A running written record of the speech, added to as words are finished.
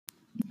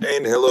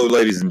And hello,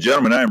 ladies and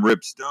gentlemen. I am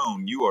Rip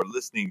Stone. You are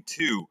listening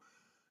to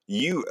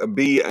You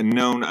Be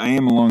Known. I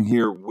am along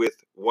here with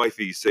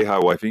Wifey. Say hi,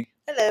 Wifey.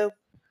 Hello.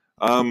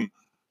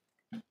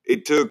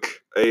 It took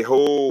a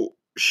whole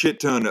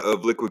shit ton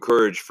of liquid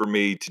courage for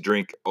me to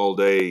drink all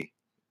day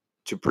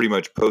to pretty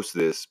much post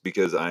this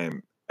because I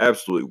am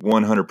absolutely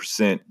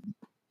 100%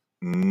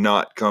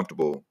 not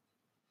comfortable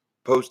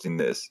posting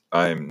this.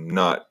 I am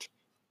not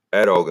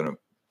at all going to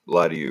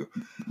lie to you.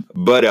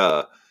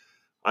 But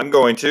I'm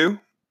going to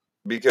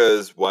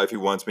because Wifey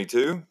wants me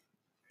to.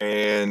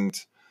 And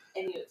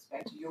you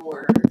expect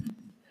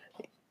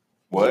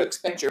what? You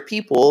expect your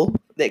people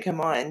that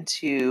come on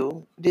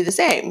to do the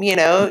same.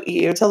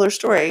 You tell their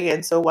story,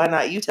 and so why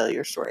not you tell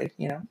your story?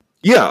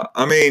 Yeah,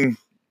 I mean,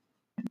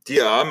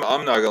 I'm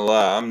not gonna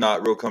lie, I'm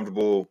not real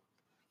comfortable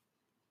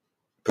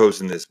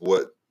posting this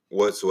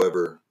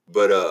whatsoever.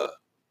 But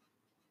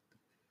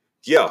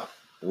yeah,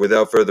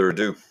 without further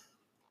ado.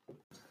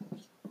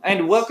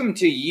 And welcome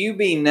to You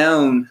Be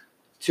Known,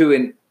 to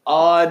an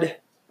odd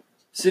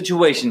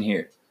situation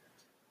here.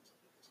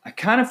 I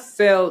kind of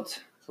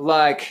felt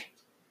like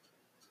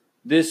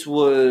this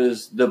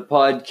was the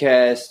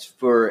podcast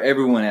for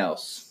everyone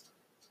else,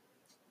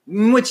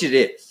 which it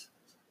is.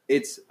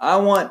 I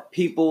want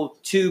people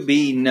to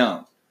be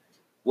known.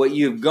 What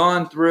you've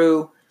gone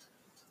through,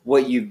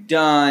 what you've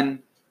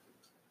done,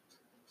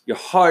 your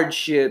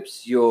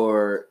hardships,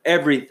 your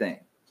everything.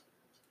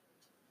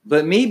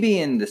 But me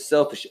being the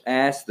selfish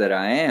ass that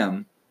I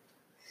am,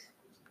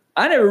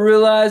 I never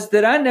realized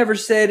that I never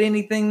said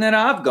anything that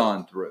I've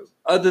gone through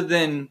other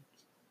than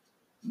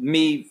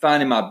me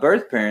finding my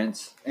birth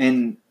parents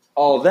and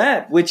all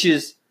that, which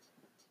is,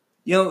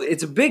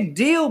 it's a big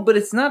deal, but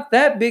it's not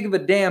that big of a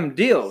damn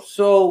deal.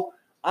 So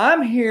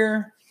I'm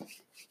here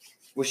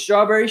with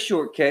Strawberry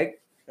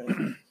Shortcake,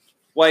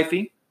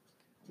 Wifey,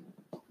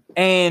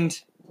 and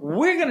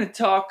we're going to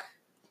talk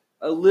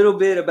a little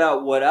bit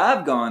about what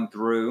I've gone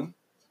through,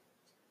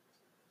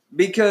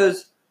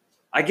 because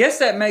I guess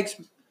that makes...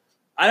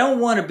 I don't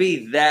want to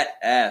be that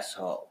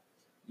asshole.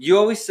 You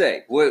always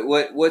say,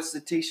 what's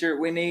the t-shirt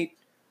we need?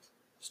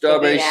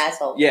 Strawberry. Don't be an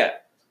asshole. Yeah.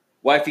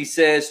 Wifey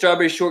says,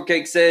 Strawberry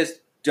Shortcake says,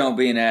 don't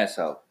be an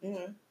asshole.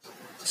 Mm-hmm.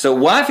 So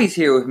Wifey's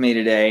here with me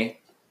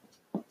today,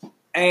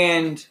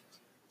 and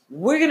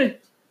we're going to...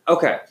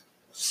 Okay.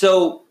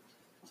 So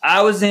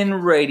I was in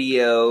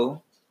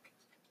radio.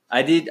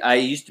 I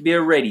used to be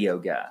a radio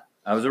guy.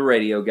 I was a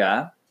radio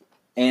guy,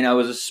 and I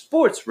was a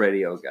sports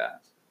radio guy.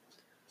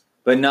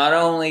 But not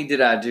only did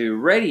I do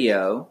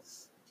radio,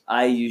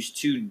 I used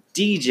to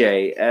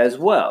DJ as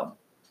well.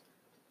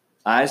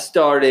 I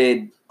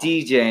started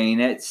DJing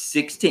at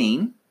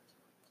 16,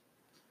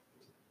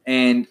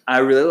 and I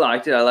really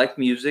liked it. I like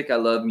music. I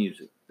love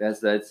music.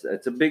 That's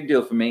a big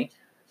deal for me.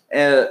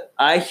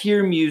 I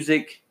hear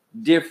music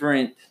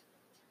different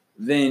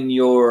than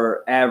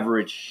your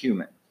average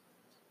human.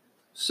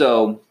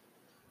 So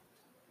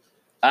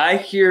I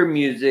hear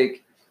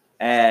music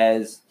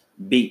as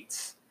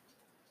beats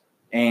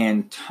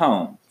and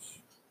tones.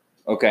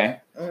 Okay?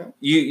 Mm.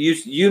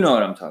 You know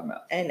what I'm talking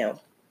about. I know.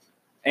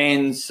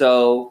 And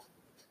so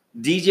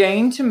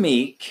DJing to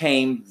me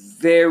came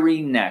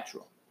very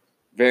natural.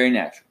 Very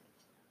natural.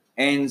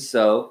 And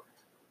so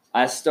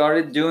I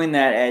started doing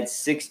that at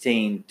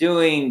 16,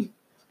 doing,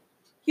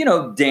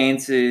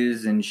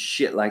 dances and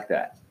shit like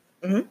that.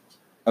 Mm-hmm.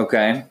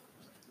 Okay?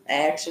 I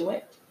actually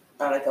went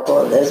on a couple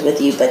of those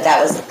with you, but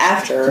that was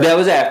after. That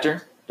was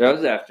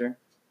after.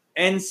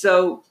 And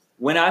so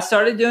when I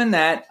started doing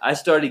that, I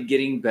started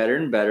getting better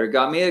and better.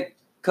 Got me a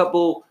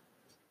couple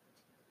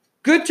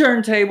good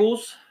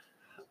turntables.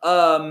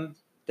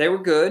 They were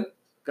good.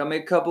 Got me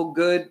a couple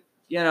good,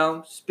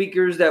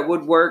 speakers that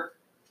would work.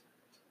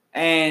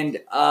 And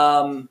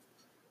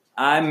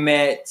I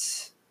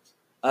met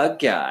a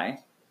guy.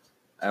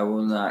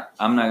 I'm not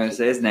going to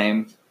say his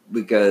name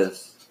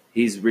because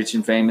he's rich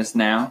and famous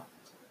now.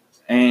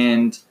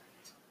 And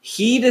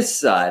he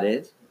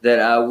decided that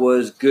I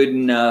was good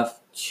enough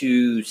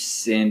to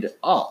send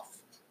off.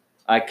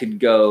 I could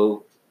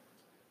go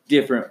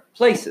different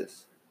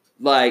places.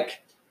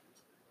 Like,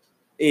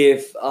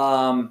 if,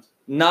 not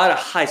a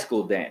high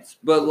school dance,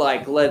 but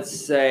like, let's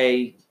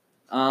say,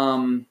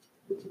 there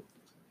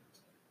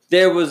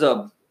was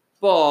a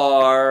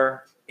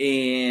bar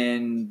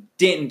in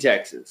Denton,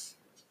 Texas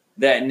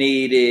that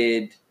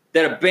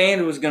a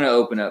band was going to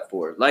open up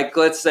for. Like,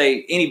 let's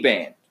say any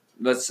band.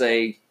 Let's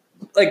say,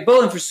 like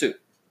Bowling for Soup.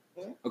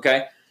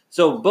 Okay?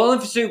 So Bowling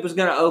for Soup was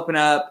going to open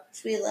up.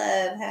 Which we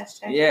love.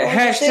 Hashtag. Yeah,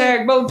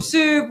 hashtag Bowling for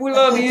Soup. We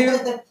love you.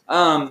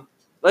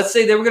 Let's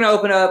say they were going to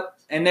open up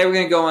and they were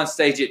going to go on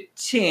stage at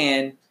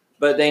 10,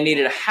 but they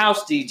needed a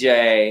house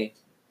DJ.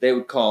 They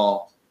would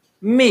call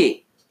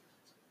me.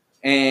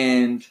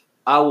 And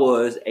I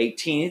was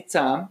 18 at the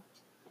time,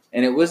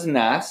 and it was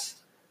nice.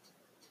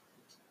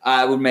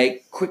 I would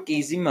make quick,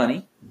 easy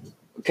money.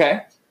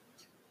 Okay?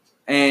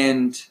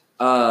 And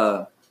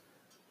that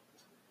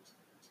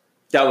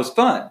was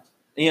fun.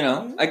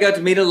 I got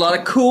to meet a lot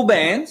of cool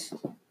bands.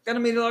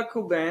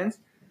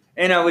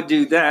 And I would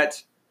do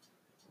that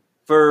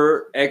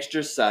for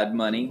extra side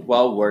money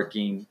while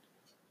working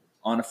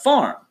on a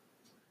farm.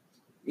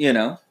 You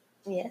know?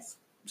 Yes.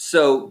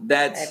 So I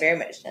that's... very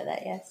much know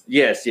that, yes.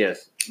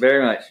 Yes,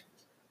 very much.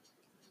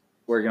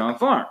 Working on a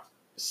farm.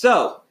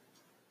 So,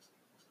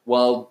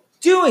 while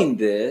doing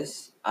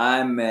this,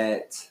 I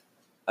met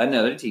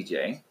another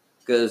DJ.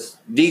 Because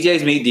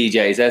DJs meet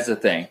DJs, that's the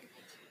thing.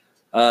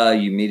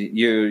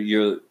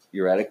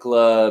 You're at a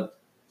club.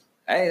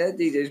 Hey, that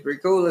DJ's pretty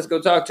cool. Let's go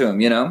talk to him,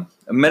 you know.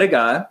 I met a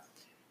guy,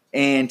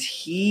 and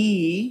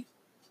he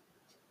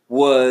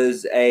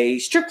was a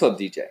strip club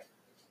DJ.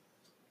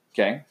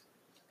 Okay.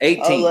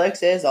 18.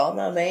 Alexis on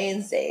the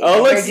main stage.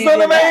 Alexis on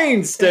the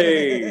main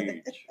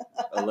stage.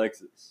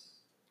 Alexis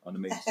on the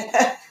main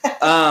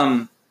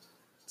stage.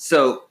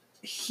 So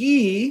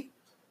he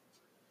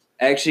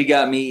actually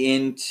got me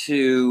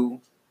into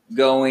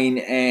going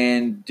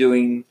and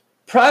doing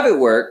private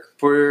work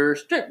for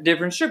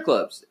different strip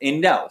clubs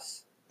in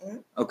Dallas. Mm-hmm.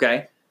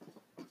 Okay.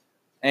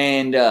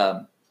 And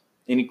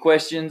any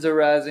questions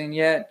arising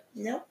yet,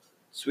 No,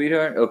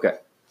 sweetheart? Okay.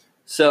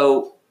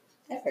 So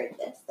I've heard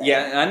this. Though.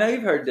 yeah, I know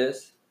you've heard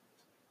this.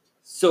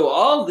 So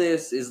all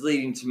this is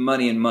leading to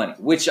money and money,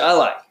 which I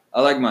like.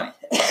 I like money.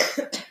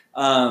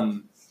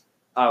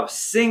 I was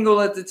single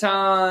at the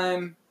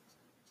time.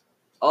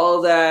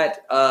 All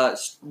that.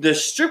 The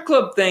strip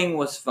club thing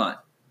was fun.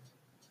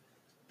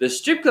 The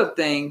strip club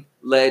thing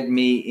led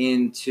me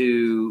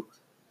into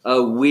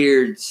a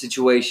weird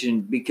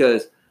situation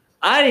because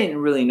I didn't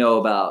really know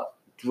about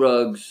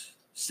drugs,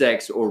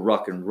 sex, or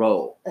rock and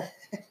roll.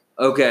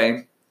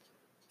 Okay?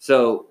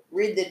 So...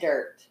 Read the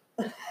dirt.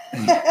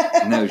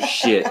 no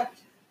shit.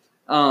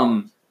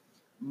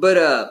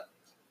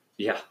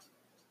 Yeah.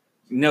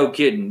 No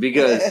kidding.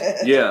 Because,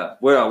 yeah,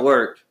 where I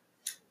worked.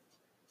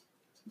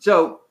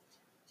 So,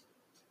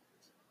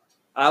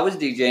 I was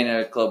DJing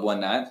at a club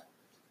one night.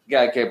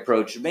 Guy kept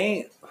approaching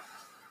me.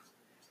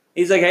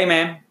 He's like, hey,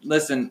 man,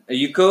 listen, are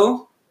you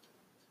cool?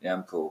 Yeah,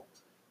 I'm cool.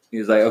 He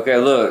was like, okay,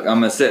 look, I'm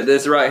going to set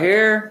this right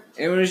here.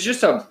 It was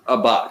just a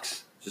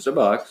box. Just a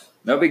box.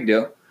 No big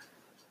deal.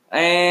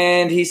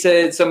 And he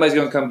said, somebody's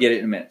going to come get it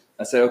in a minute.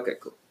 I said, okay,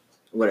 cool.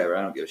 Whatever,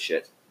 I don't give a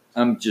shit.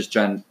 I'm just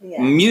trying.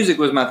 Yeah. Music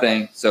was my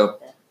thing, so,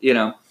 you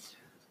know.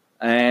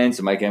 And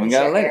somebody came and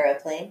got it later.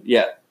 Aeroplane.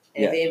 Yeah.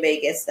 And if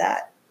anybody gets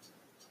that,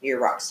 you're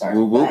a rock star.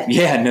 Whoop, whoop. But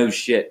Yeah, no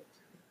shit.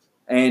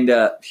 And,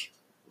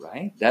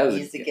 right? That was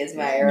music is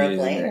my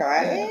aeroplane,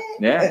 right?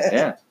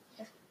 Yeah.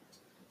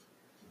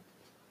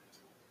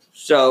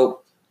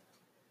 So,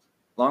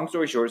 long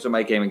story short,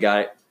 somebody came and got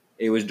it.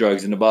 It was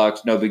drugs in the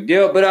box, no big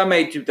deal. But I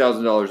made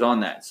 $2,000 on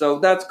that, so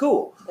that's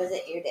cool. Was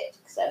it your dick?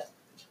 So.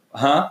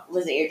 Huh?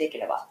 Was it your dick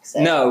in a box?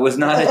 So. No, it was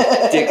not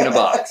a dick in a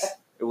box.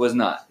 It was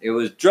not. It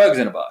was drugs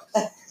in a box,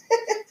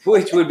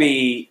 which would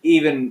be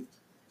even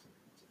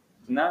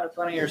not a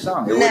funnier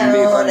song. It wouldn't be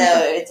a funny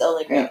song. It's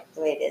only great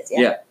the way it is.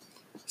 Yeah.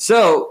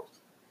 So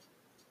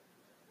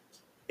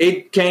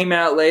it came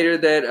out later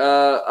that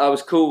I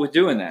was cool with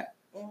doing that.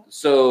 Yeah.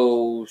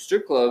 So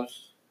strip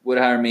clubs would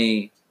hire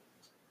me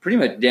pretty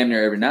much damn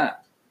near every night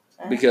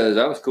because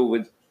I was cool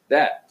with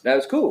that. That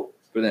was cool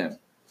for them.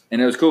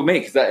 And it was cool with me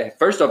because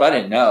first off, I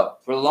didn't know.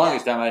 For the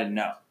longest time, I didn't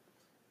know.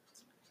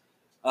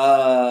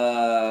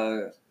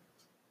 I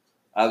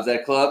was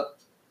at a club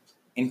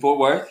in Fort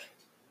Worth.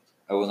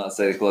 I will not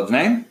say the club's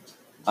name.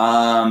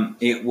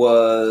 It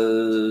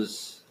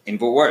was in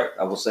Fort Worth.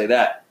 I will say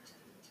that.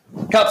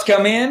 Cops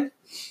come in.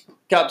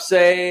 Cops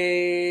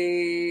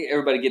say,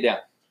 everybody get down.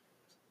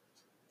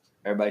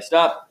 Everybody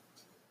stop.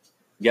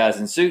 Guys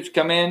in suits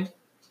come in.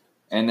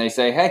 And they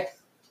say, hey,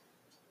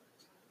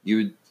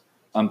 you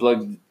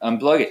unplug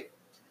it.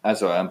 I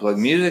saw unplug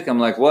music. I'm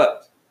like,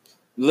 what?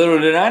 Little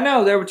did I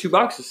know there were 2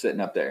 boxes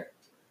sitting up there.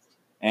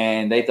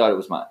 And they thought it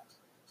was mine.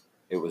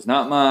 It was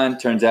not mine.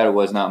 Turns out it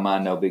was not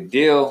mine. No big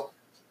deal.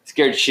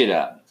 Scared shit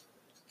out of me.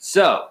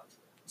 So,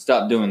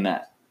 stop doing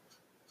that.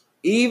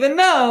 Even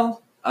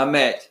though I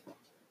met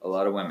a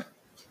lot of women.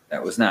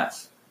 That was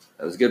nice.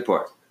 That was a good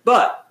part.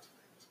 But,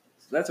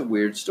 that's a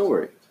weird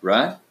story,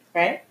 right?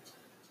 Right.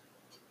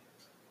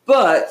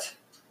 But,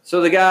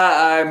 so the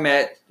guy I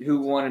met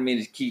who wanted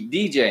me to keep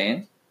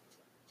DJing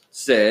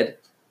said,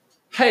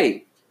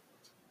 hey,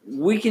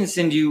 we can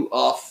send you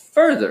off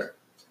further.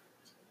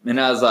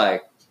 And I was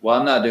like, well,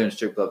 I'm not doing a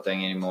strip club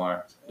thing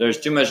anymore. There's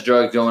too much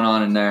drugs going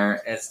on in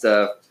there and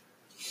stuff.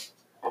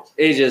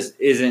 It just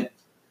isn't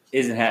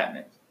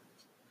happening.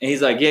 And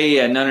he's like,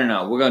 yeah,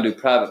 no. We're going to do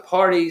private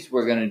parties.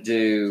 We're going to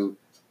do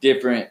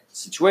different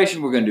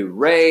situations. We're going to do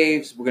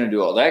raves. We're going to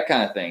do all that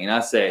kind of thing. And I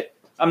said,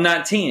 I'm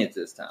 19 at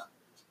this time.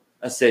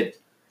 I said,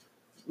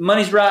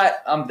 money's right.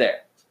 I'm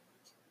there.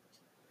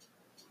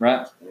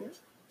 Right?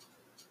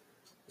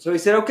 So he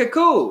said, okay,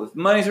 cool. If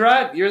money's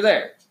right, you're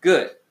there.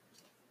 Good.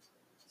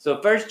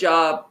 So first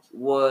job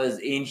was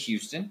in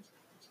Houston.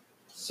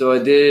 So I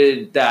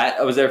did that.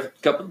 I was there for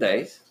a couple of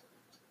days.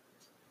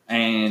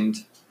 And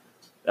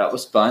that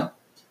was fun.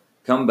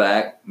 Come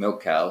back,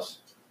 milk cows.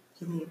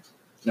 Mm-hmm.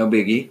 No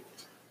biggie.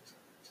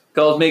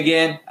 Calls me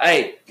again.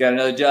 Hey, got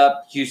another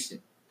job? Houston.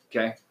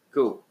 Okay,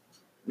 cool.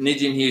 Need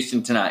you in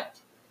Houston tonight.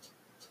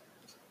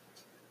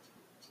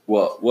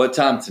 Well, what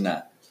time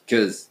tonight?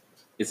 Because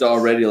it's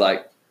already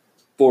like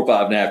 4 or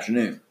 5 in the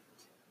afternoon.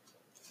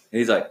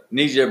 He's like,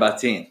 need you there by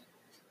 10.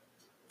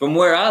 From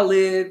where I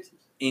lived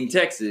in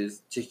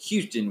Texas to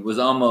Houston was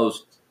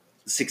almost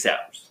 6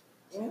 hours.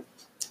 Yeah.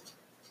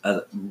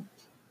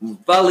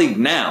 If I leave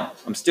now,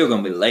 I'm still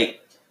going to be late.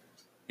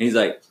 And he's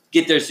like,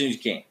 get there as soon as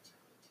you can.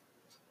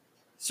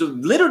 So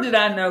little did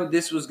I know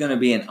this was going to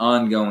be an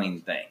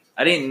ongoing thing.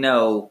 I didn't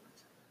know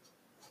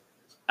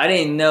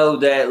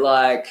that,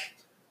 like,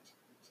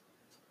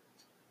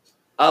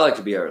 I like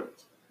to be early.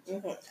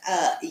 Mm-hmm.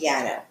 Yeah,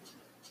 I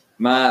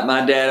know.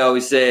 My dad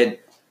always said,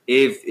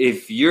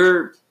 if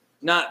you're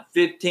not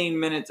 15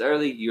 minutes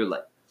early, you're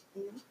late.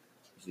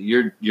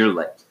 Mm-hmm. You're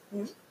late.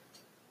 Mm-hmm.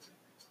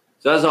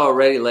 So I was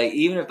already late.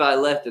 Even if I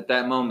left at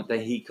that moment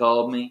that he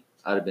called me,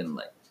 I'd have been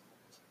late.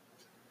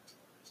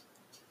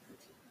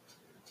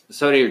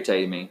 So it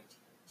irritated me.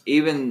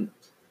 Even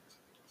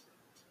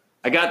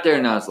I got there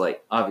and I was late,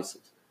 obviously.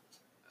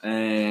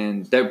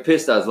 And they were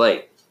pissed I was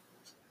late,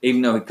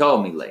 even though he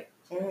called me late.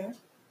 Mm-hmm.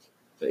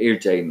 It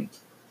irritated me.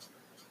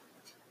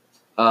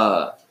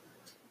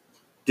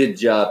 Did the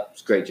job.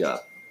 It's a great job.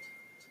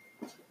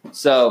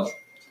 So,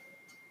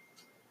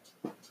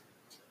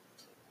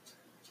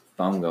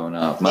 phone going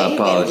off. My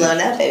apologies.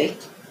 Blown up, baby.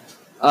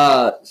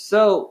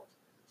 So,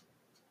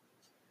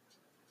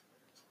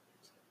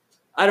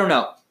 I don't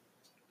know.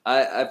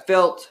 I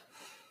felt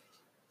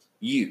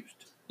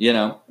used, you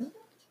know.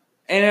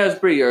 And it was a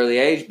pretty early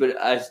age, but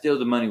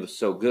the money was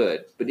so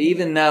good. But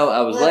even though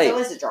I was late. It's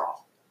always a draw.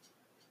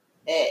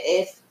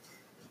 If,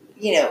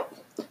 you know,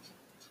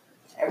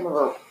 I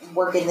remember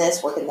working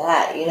this, working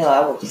that, you know,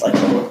 I was like,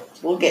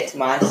 we'll get to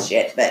my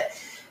shit, but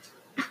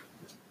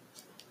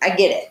I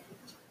get it.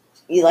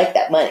 You like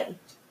that money.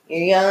 You're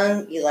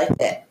young, you like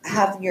to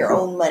have your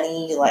own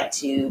money, you like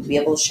to be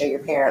able to show your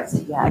parents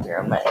that you have your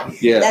own money.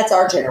 Yeah. That's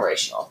our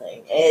generational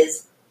thing,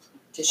 is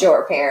to show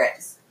our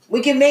parents,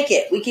 we can make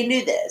it, we can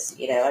do this,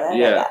 you know, and I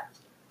know that.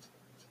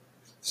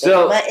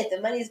 So if the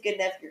money's good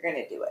enough, you're going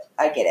to do it.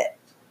 I get it.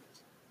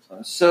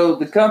 So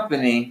the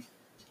company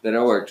that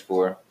I worked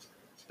for,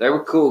 they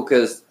were cool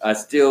because I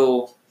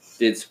still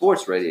did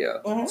sports radio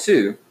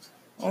too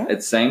at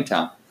the same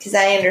time. Because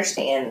I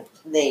understand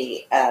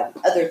the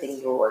other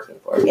thing you were working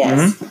for.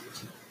 Yes.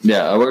 Mm-hmm.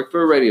 Yeah, I worked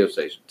for a radio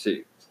station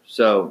too.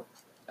 So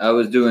I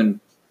was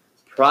doing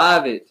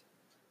private.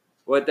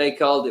 What they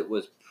called it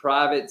was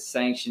private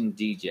sanctioned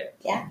DJ.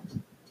 Yeah.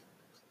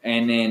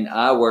 And then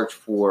I worked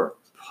for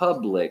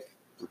public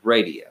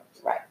radio.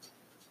 Right.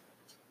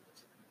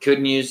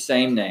 Couldn't use the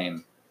same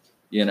name,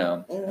 you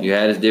know. Mm-hmm. You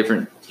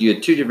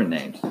had two different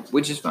names,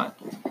 which is fine.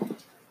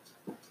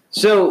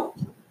 So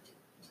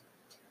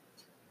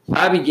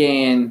I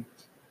began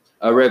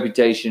a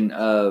reputation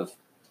of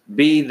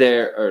be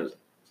there early.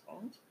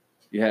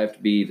 You have to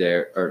be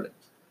there early.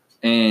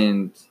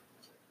 And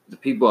the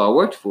people I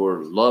worked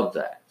for loved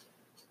that.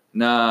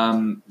 Now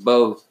I'm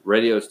both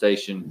radio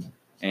station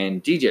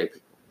and DJ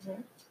people.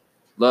 Mm-hmm.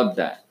 Loved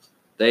that.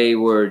 They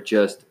were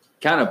just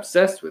kind of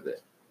obsessed with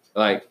it.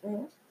 Like,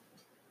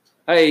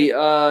 hey,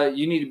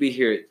 you need to be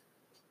here at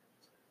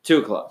 2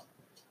 o'clock.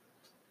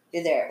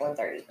 You're there at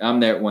 1:30. I'm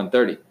there at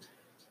 1:30.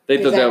 They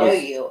thought Because that I know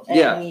was you,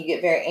 and you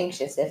get very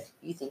anxious if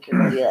you think you're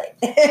going to be late.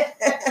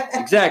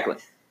 exactly,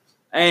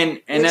 and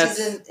Which that's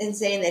is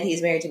insane that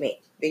he's married to me,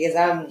 because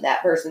I'm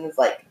that person that's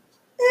like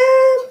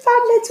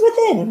 5 minutes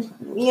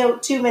within,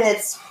 2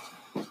 minutes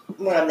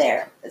when I'm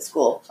there at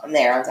school. I'm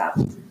there on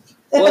time.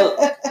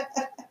 well.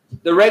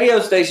 The radio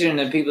station and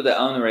the people that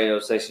own the radio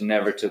station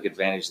never took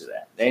advantage of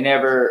that. They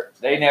never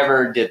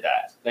did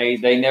that.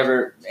 They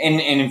never, and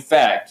in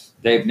fact,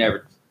 they've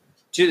never,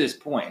 to this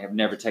point, have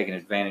never taken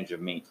advantage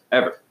of me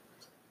ever.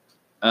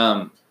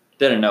 That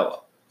I know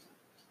of.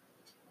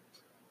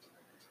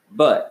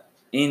 But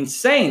in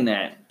saying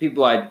that,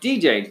 people I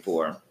DJ'd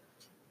for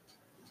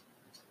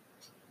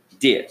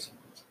did.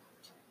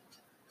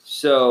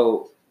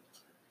 So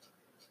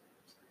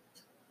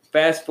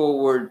fast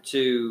forward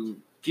to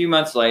a few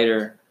months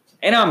later.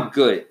 And I'm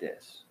good at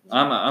this.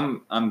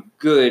 I'm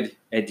good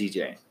at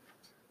DJing.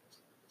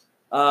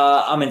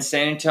 I'm in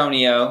San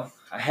Antonio.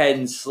 I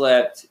hadn't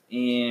slept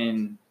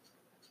in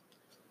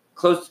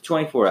close to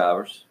 24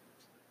 hours.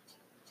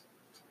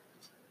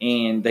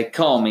 And they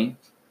call me.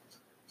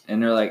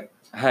 And they're like,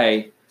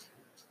 hey.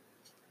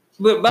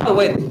 But by the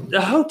way,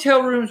 the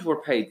hotel rooms were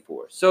paid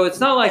for. So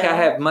it's not like I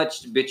have much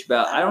to bitch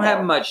about. I don't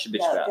have much to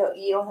bitch about.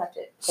 You don't have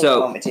to take a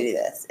moment to do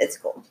this. It's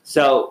cool.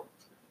 So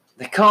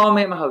they call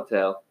me at my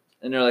hotel.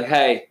 And they're like,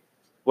 hey,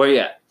 where you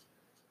at?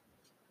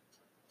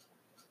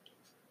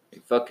 Are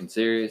you fucking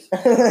serious?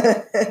 I'm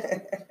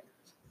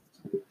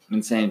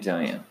in San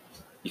Antonio.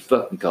 You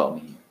fucking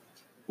called me.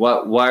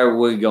 Why are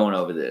we going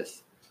over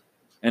this?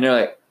 And they're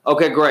like,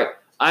 okay, great.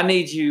 I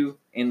need you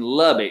in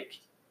Lubbock.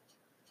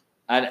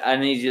 I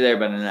need you there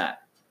by the night.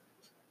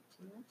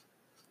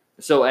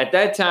 So at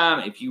that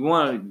time, if you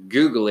want to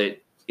Google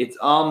it, it's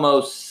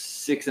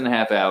almost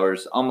 6.5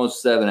 hours,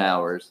 almost 7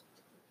 hours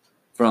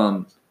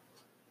from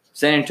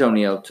San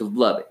Antonio to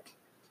Lubbock.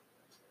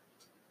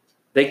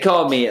 They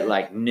called me at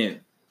like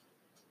noon.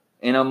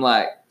 And I'm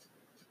like,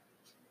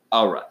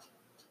 all right,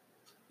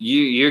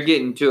 you're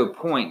getting to a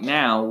point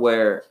now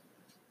where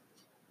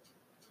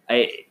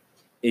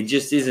it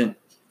just isn't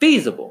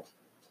feasible.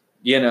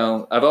 You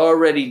know, I've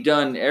already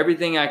done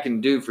everything I can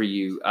do for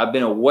you. I've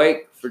been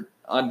awake for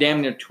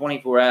damn near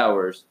 24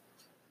 hours,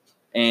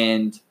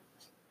 and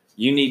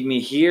you need me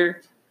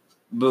here.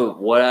 But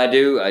what I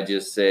do, I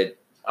just said,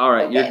 all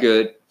right, you're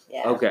good.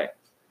 Yeah. Okay.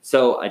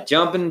 So I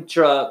jump in the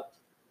truck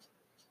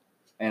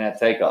and I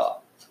take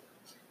off.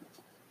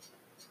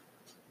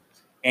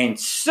 And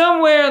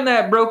somewhere in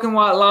that broken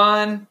white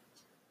line,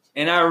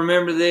 and I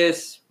remember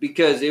this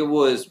because it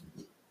was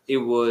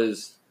a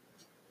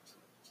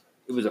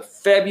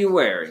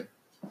February.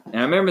 And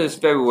I remember this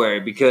February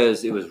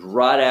because it was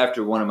right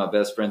after one of my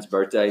best friend's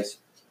birthdays.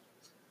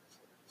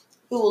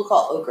 Who will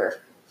call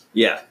Ogre?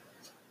 Yeah.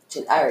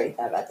 I already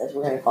thought about this.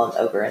 We're going to call him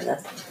Ogre in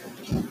this.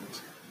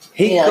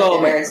 He called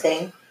the me. nerds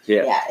thing?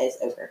 Yeah. Yeah, it's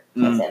Ogre.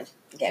 That's him.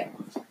 Okay.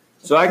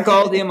 So I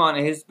called him on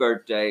his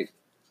birthday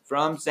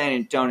from San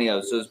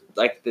Antonio. So it's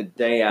like the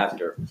day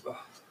after.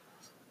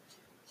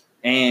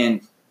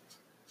 And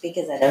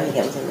because I know he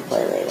comes into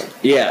play later.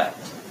 yeah.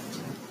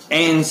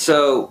 And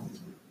so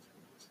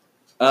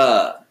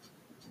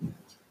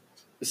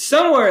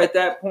somewhere at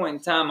that point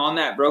in time on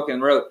that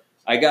broken road,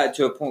 I got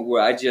to a point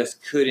where I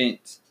just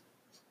couldn't.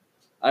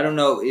 I don't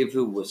know if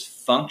it was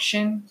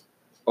function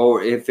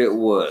or if it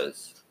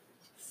was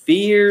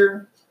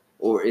fear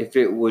or if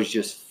it was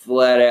just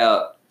flat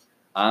out,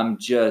 I'm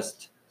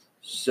just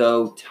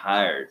so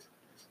tired.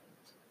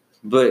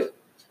 But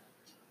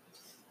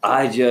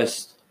I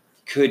just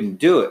couldn't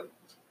do it.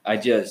 I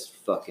just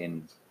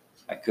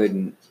I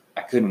couldn't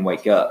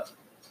wake up.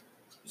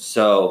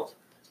 So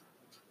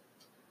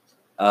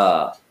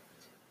I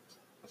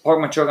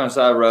parked my truck on the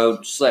side of the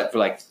road, slept for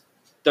like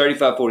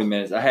 35, 40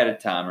 minutes. I had a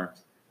timer.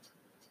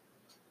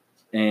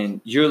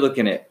 And you're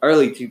looking at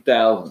early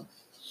 2000s.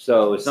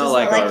 So it's not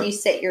like you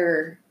set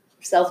your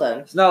cell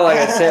phone. It's not like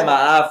I set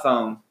my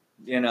iPhone,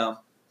 you know.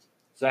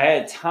 So I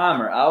had a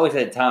timer. I always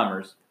had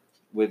timers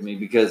with me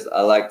because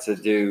I like to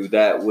do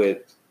that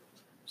with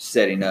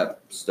setting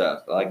up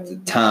stuff. I like to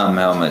time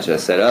how much I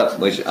set up,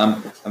 which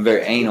I'm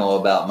very anal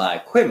about my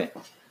equipment.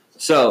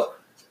 So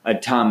I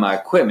time my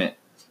equipment.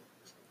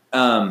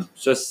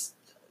 So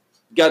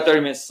got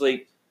 30 minutes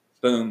sleep,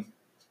 boom,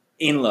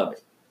 in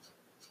Lubbock.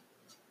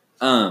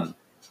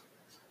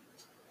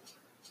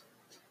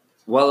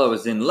 While I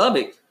was in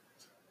Lubbock,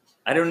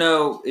 I don't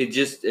know, it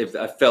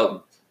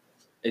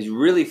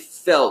really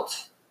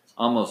felt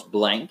almost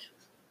blank,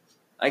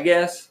 I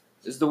guess,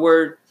 is the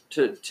word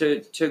to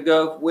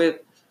go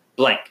with.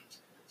 Blank.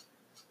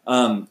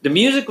 The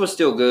music was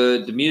still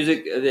good. The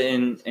music,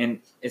 and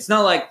it's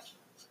not like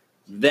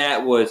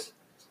that was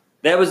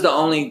the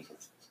only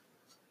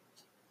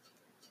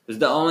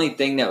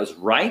thing that was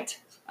right,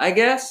 I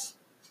guess.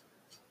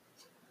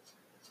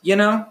 You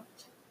know?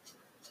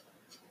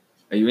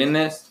 Are you in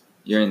this?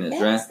 You're in this,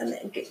 yes,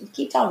 right?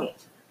 Keep talking.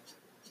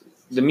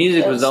 The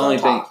music was the only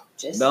thing.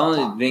 Just The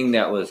only thing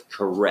that was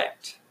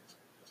correct.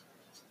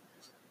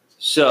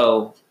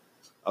 So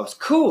I was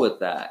cool with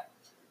that.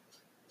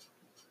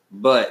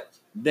 But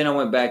then I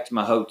went back to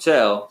my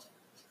hotel.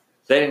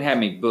 They didn't have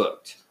me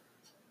booked,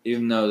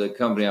 even though the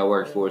company I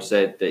worked for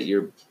said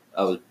that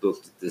I was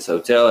booked at this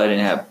hotel. I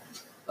didn't have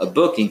a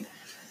booking,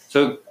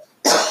 so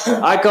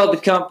I called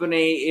the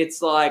company.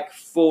 It's like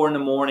 4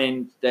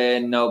 a.m.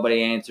 Then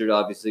nobody answered,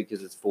 obviously,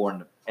 because it's 4 in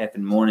the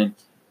effing morning.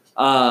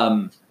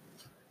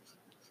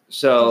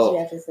 So you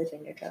have to sleep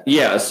in your truck.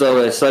 Yeah,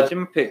 so I slept in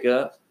my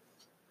pickup.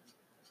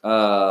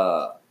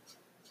 I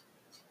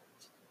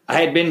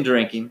had been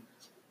drinking,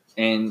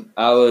 and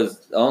I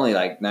was only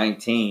like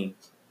 19.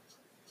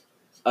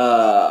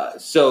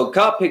 So a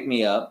cop picked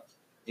me up.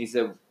 He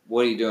said,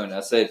 "What are you doing?"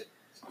 I said,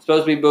 "I'm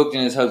supposed to be booked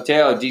in this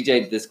hotel. I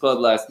DJ'd at this club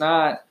last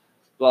night.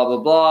 Blah, blah,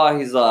 blah."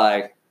 He's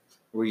like,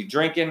 "Were you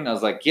drinking?" I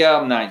was like, "Yeah,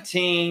 I'm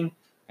 19.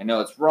 I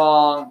know it's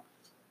wrong,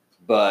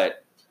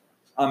 but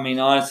I mean,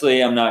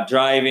 honestly, I'm not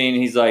driving."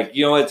 He's like,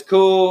 "You know, it's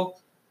cool.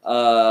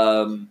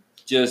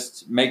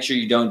 Just make sure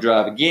you don't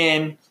drive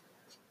again."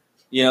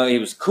 You know, he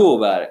was cool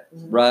about it,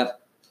 right?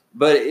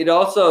 But it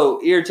also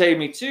irritated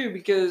me too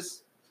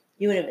because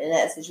you would have been in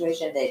that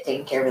situation if they had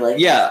taken care of it.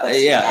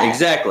 Yeah,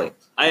 exactly.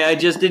 I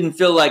just didn't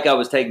feel like I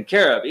was taken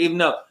care of, even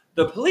though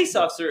the police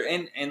officer,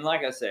 and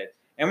like I said,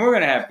 and we're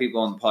going to have people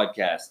on the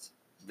podcast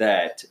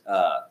that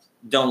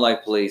don't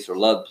like police or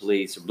love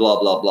police or blah,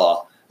 blah,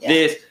 blah.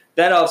 Yeah.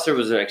 That officer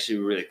was actually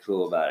really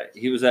cool about it.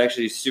 He was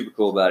actually super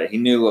cool about it. He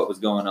knew what was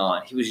going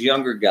on. He was a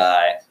younger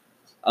guy.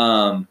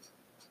 And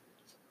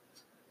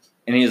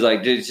he was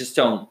like, "Dude, just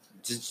don't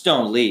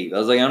leave." I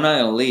was like, "I'm not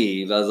going to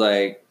leave." I was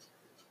like,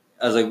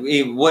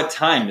 "Hey, what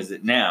time is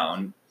it now?"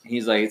 And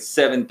he's like, "It's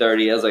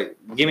 7:30. I was like,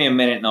 "Give me a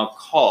minute and I'll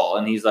call."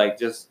 And he's like,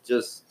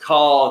 just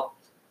call,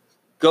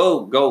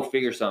 go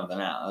figure something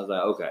out. I was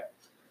like, "Okay,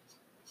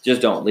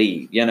 just don't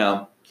leave," you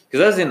know,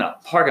 because I was in the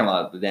parking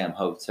lot of the damn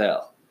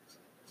hotel.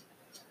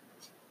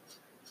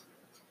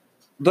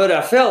 But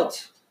I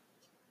felt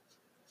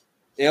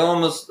it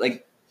almost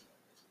like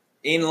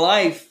in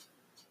life,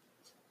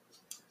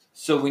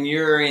 So when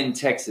you're in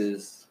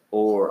Texas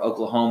or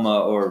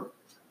Oklahoma, or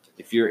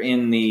if you're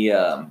in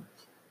the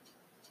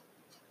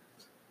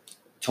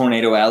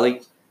Tornado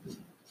Alley,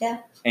 Yeah.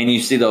 and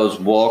you see those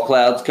wall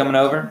clouds coming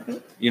over,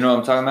 you know what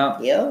I'm talking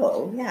about?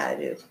 Yo, yeah, I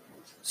do.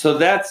 So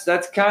that's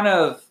kind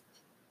of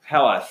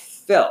how I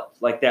felt,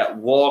 like that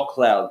wall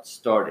cloud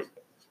started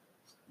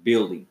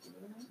building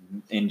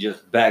and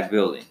just back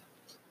building.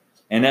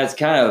 And that's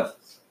kind of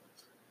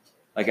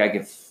like I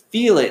could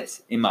feel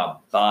it in my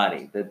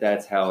body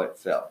that's how it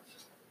felt.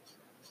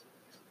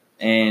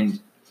 And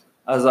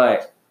I was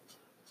like,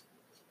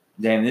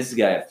 damn, I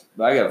got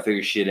to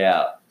figure shit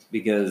out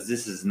because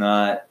this is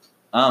not,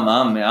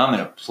 I'm in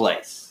a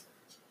place.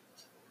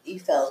 You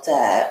felt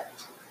like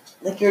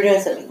you were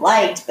doing something you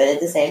liked, but at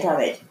the same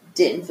time, it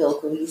didn't feel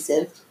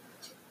cohesive.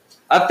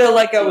 I felt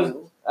like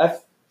you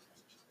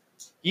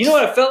know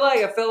what I felt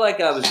like? I felt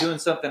like I was doing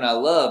something I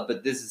love,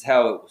 but this is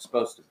how it was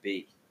supposed to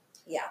be.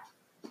 Yeah.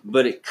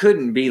 But it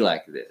couldn't be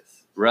like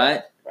this,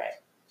 right? Right.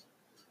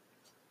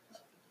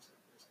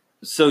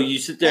 So you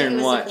sit there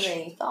and watch. Something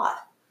that you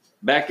thought.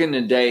 Back in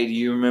the day, do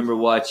you remember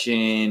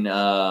watching,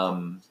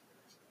 wasn't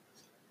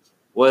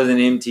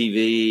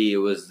MTV, it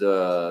was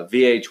the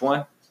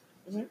VH1?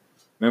 Mm-hmm.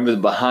 Remember the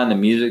behind the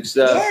music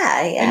stuff?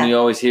 Yeah, yeah. And you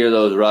always hear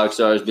those rock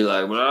stars be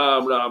like,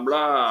 blah, blah,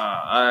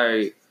 blah.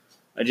 I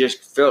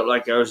just felt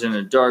like I was in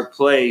a dark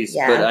place,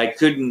 Yeah. but I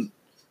couldn't.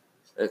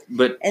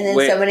 But and then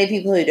so many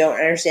people who don't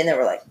understand that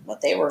were like, but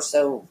they were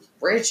so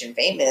rich and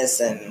famous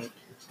and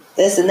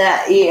this and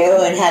that,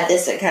 and had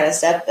this kind of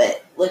stuff.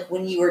 But like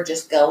when you were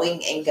just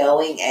going and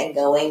going and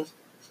going.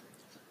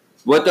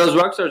 What those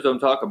rock stars don't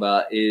talk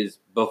about is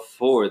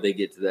before they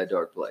get to that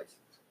dark place.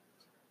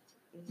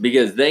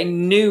 Because they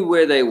knew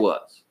where they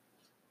was.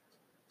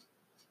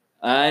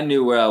 I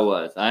knew where I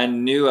was. I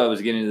knew I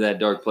was getting to that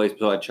dark place,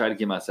 so I tried to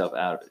get myself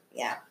out of it.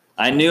 Yeah.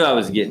 I knew I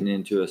was getting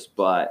into a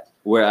spot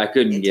where I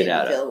couldn't get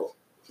out of it. Feel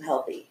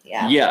healthy.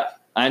 Yeah. Yeah,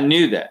 I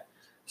knew that.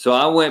 So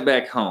I went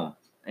back home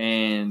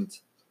and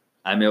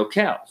I milked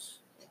cows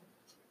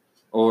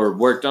or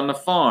worked on the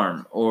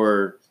farm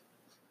or,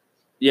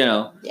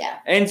 Yeah.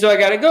 And so I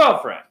got a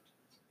girlfriend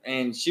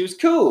and she was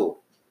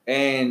cool.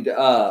 And,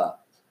 yeah.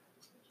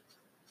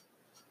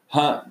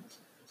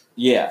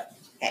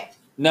 Okay.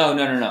 No.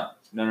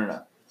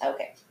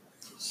 Okay.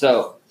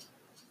 So,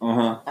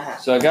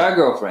 So I got a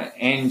girlfriend,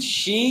 and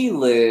she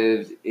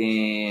lived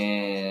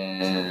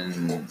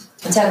in.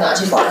 It's not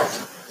too far.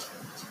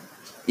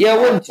 Yeah, it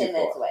wasn't too 10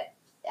 minutes far. away.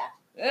 Yeah.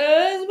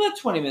 It's about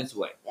 20 minutes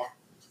away. Yeah.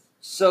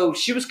 So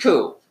she was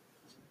cool.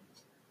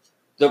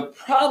 The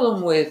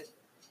problem with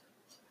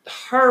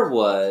her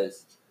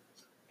was,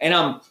 and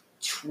I'm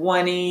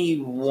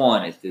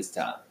 21 at this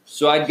time.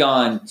 So I'd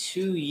gone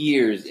 2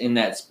 years in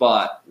that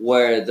spot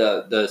where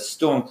the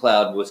storm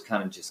cloud was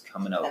kind of just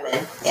coming over.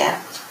 Yeah.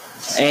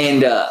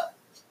 And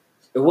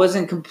it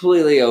wasn't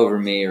completely over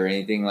me or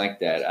anything like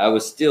that. I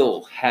was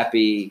still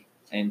happy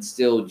and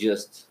still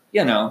just,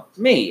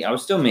 me. I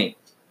was still me.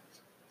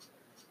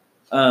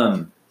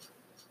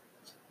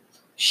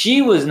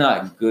 She was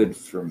not good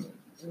for me.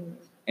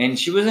 And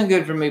she wasn't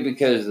good for me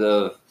because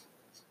of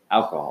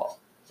alcohol.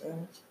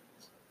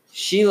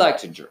 She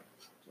liked to drink.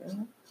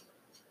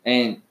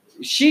 And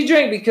she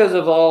drank because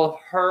of all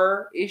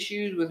her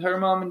issues with her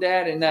mom and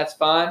dad, and that's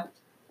fine.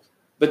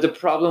 But the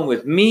problem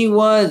with me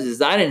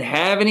is I didn't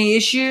have any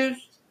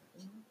issues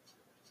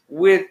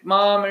with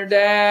mom or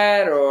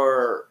dad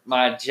or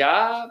my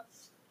job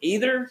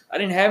either. I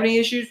didn't have any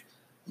issues.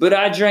 But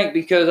I drank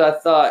because I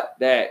thought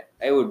that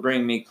it would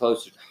bring me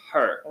closer to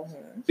her.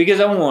 Because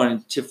I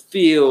wanted to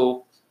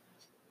feel...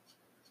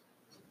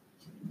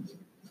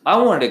 I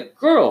wanted a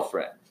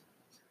girlfriend.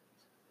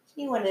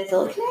 You wanted to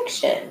feel a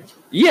connection.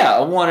 Yeah,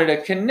 I wanted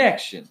a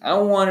connection. I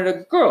wanted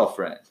a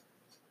girlfriend.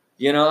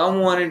 I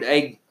wanted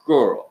a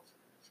girl.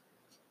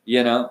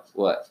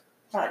 What?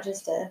 Not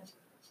just a...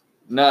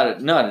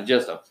 Not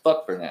just a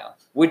fuck for now.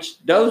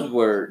 Which those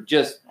were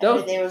just...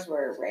 those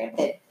were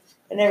rampant.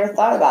 I never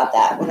thought about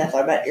that when I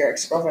thought about your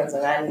ex-girlfriends,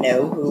 and I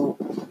know who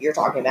you're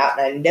talking about,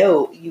 and I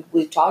know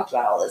we've talked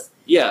about all this.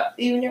 Yeah.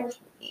 But you never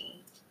told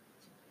me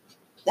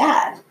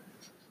that.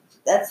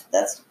 That's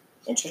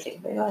interesting.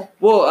 But go ahead.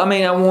 Well, I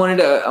mean, I wanted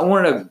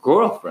a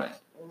girlfriend.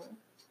 Mm-hmm.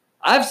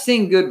 I've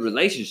seen good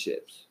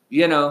relationships,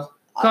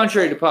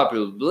 contrary to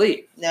popular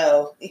belief.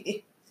 No.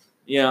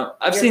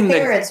 I've seen your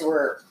parents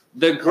were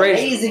the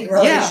greatest amazing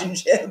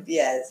relationship.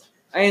 Yeah. Yes.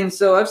 And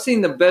so I've seen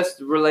the best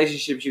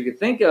relationships you could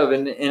think of,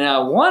 and I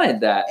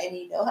wanted that. And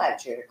you know how to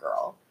treat a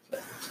girl.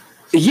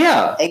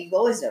 Yeah. And you've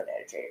always known how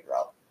to treat a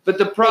girl. But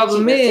the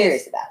problem is...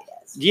 serious about it,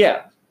 yes.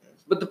 Yeah.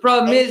 But the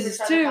problem is, you were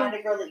trying to find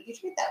a girl that you could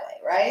treat that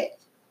way, right?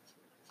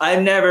 I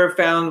never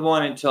found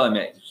one until I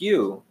met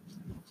you.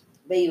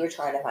 But you were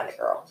trying to find a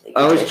girl.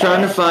 I was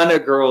trying to find a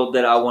girl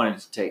that I wanted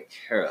to take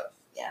care of.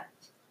 Yeah.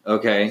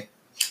 Okay.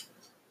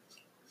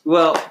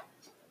 Well,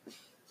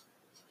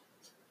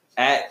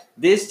 at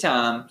this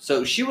time,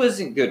 so she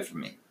wasn't good for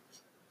me.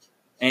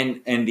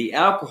 And the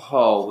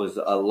alcohol was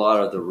a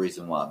lot of the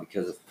reason why,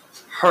 because of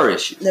her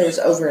issues. There was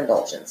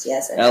overindulgence,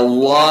 yes. A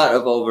lot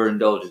of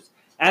overindulgence.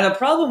 And the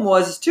problem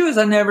was, too, is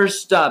I never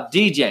stopped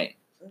DJing.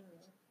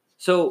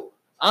 So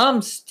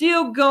I'm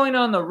still going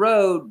on the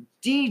road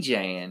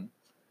DJing,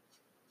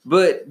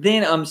 but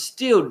then I'm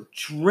still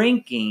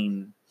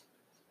drinking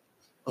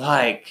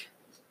like,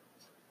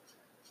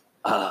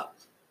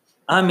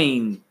 I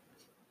mean,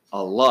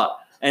 a lot.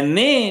 And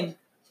then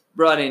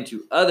brought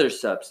into other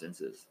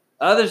substances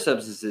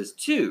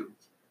too.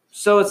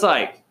 So it's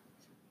like,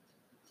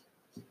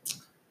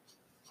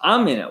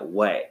 I'm in a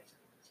way,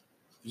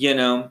 you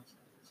know,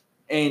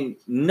 and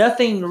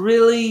nothing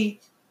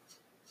really,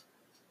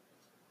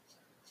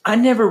 I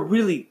never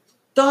really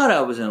thought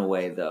I was in a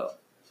way though.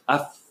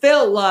 I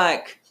felt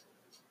like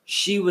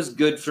she was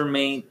good for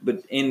me,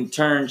 but in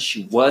turn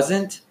she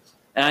wasn't.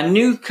 And I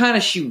knew kind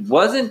of she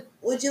wasn't.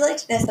 Would you like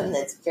to know something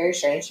that's very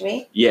strange to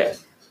me?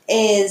 Yes.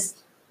 Is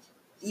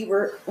you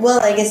were, well,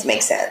 I guess it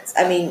makes sense.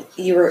 I mean,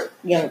 you were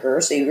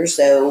younger, so you were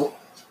so,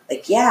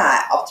 like,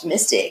 yeah,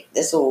 optimistic.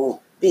 This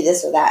will be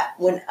this or that.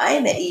 When I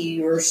met you,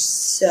 you were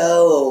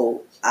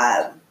so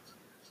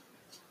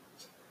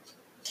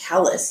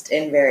calloused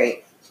and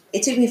very,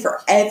 it took me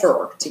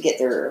forever to get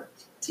through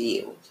to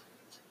you.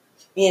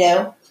 You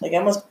know? Like, I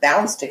almost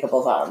bounced a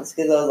couple times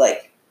because I was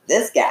like,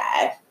 this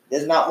guy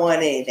does not want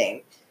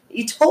anything.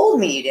 You told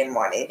me you didn't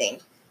want anything.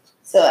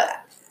 So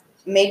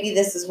maybe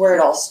this is where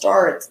it all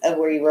starts, of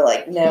where you were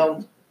like,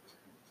 no.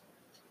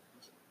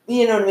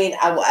 You know what I mean?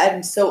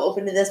 I'm so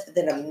open to this, but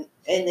then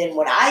and then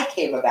when I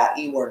came about,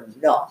 you were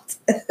not.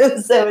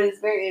 So it's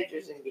very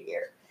interesting to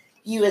hear.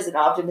 You as an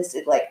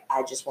optimistic, like,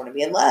 I just want to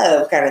be in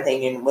love kind of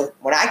thing. And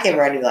when I came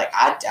around, you were like,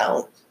 I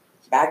don't.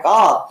 Back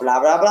off, blah,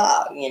 blah,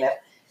 blah, you know?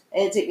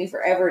 And it took me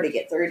forever to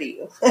get through to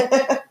you.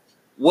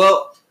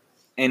 Well,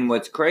 and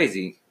what's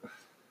crazy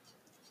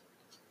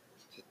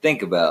to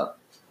think about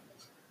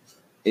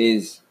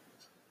is,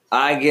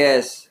 I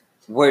guess,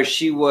 where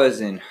she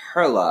was in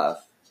her life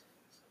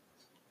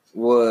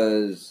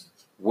was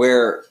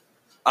where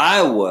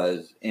I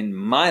was in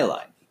my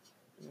life.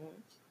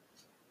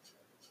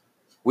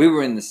 We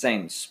were in the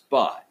same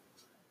spot.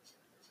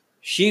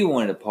 She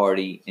wanted to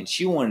party, and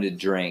she wanted to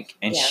drink,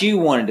 and she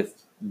wanted to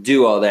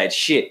do all that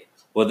shit.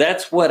 Well,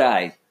 that's what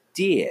I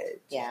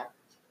did. Yeah.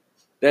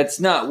 That's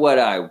not what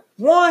I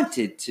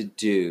wanted to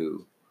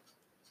do,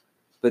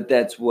 but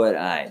that's what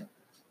I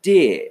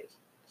did.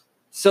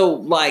 So,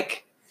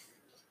 like,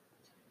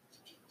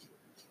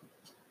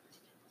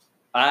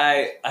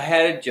 I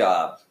had a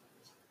job,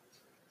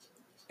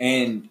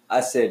 and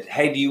I said,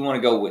 hey, do you want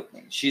to go with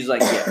me? She's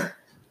like, yeah.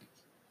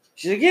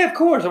 She's like, yeah, of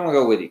course, I'm going to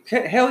go with you.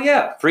 Hell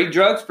yeah. Free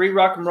drugs, free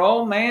rock and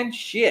roll, man,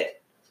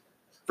 shit.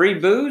 Free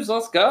booze,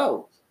 let's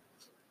go.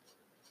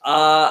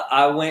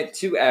 I went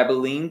to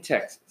Abilene,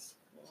 Texas.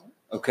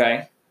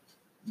 Okay?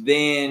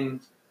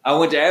 Then I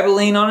went to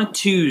Abilene on a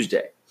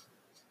Tuesday.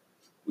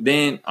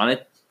 Then on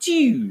a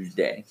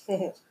Tuesday.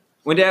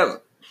 Went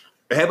to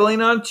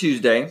Abilene on a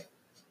Tuesday.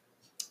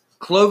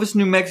 Clovis,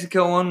 New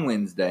Mexico on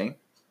Wednesday.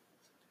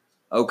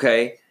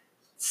 Okay.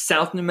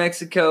 South New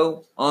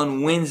Mexico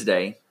on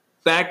Wednesday.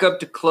 Back up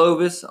to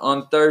Clovis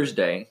on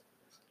Thursday.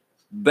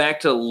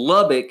 Back to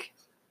Lubbock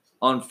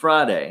on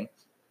Friday.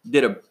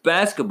 Did a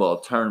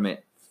basketball tournament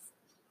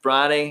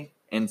Friday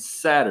and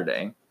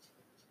Saturday.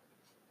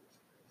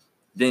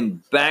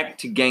 Then back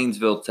to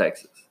Gainesville,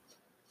 Texas.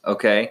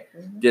 Okay.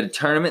 Mm-hmm. Did a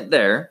tournament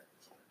there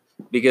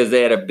because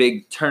they had a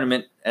big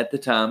tournament at the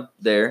time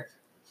there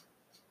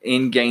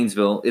in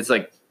Gainesville. It's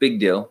like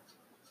big deal.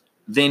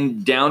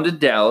 Then down to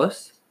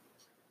Dallas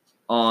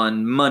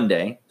on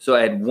Monday. So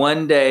I had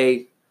one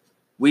day.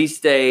 We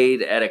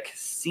stayed at a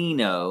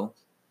casino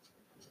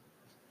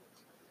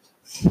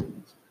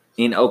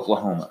in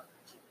Oklahoma.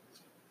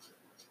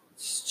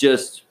 It's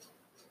just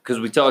because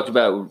we talked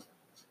about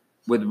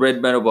with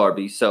Red Meadow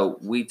Barbie. So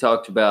we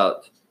talked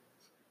about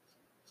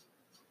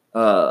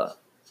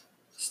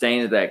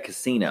staying at that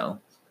casino.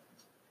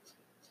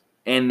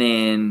 And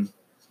then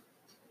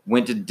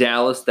went to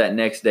Dallas that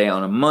next day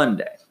on a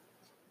Monday.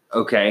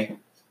 Okay.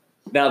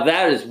 Now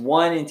that is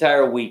one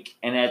entire week.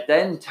 And at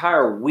that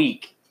entire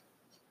week,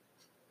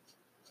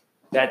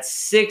 that's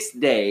 6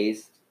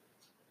 days.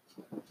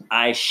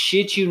 I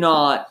shit you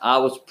not, I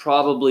was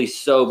probably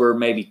sober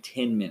maybe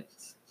 10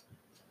 minutes.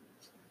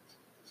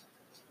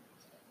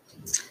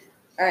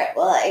 All right.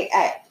 Well,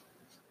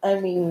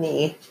 I'm being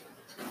the,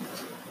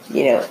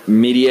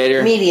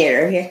 mediator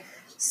here.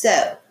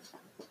 So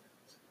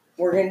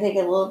we're going to take a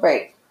little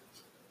break.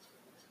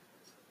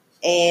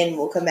 And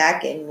we'll come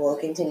back and we'll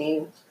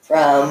continue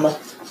from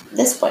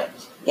this point.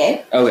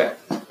 Okay? Okay.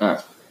 All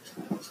right.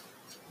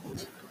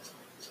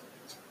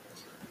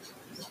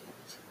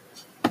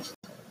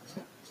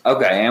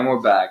 Okay, and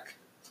we're back.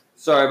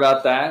 Sorry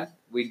about that.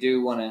 We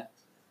do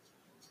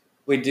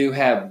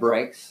have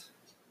breaks.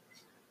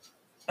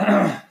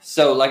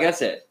 So, like I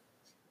said,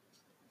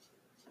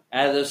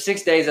 out of those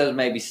 6 days, I was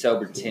maybe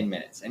sober 10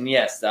 minutes. And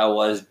yes, I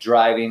was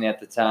driving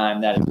at the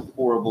time. That is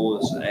horrible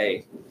to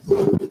say.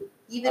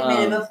 You've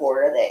admitted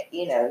before that,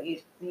 you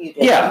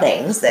did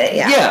things that,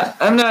 Yeah,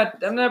 I'm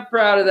not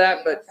proud of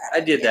that, but I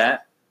did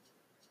that.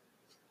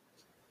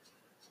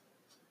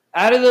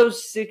 Out of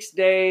those 6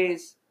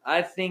 days,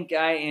 I think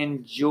I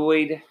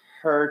enjoyed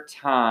her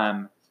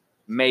time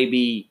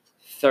maybe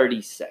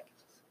 30 seconds.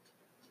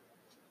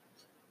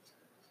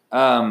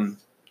 I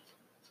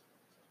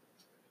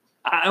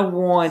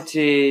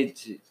wanted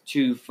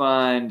to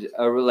find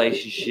a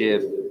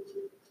relationship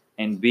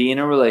and be in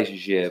a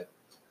relationship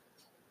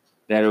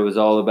that it was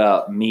all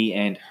about me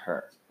and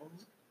her.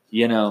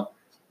 You know,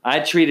 I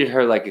treated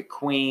her like a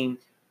queen.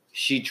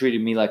 She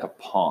treated me like a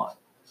pawn.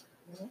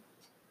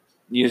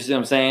 You see what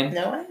I'm saying?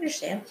 No, I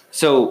understand.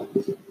 So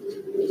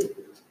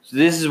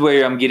this is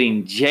where I'm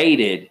getting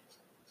jaded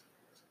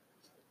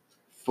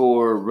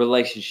for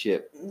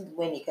relationship.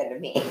 When you come to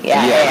me.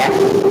 Yeah.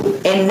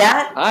 And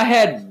that I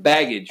had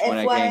baggage when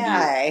I came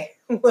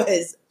to you. FYI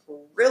was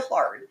real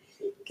hard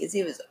because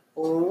he was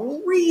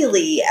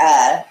really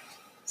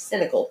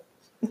cynical.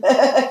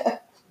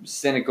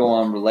 Cynical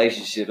on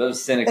relationships. I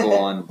was cynical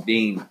on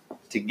being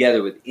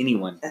together with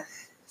anyone.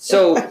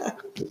 So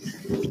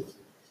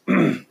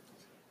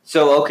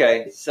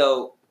okay.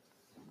 So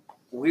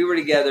we were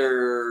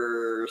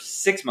together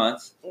 6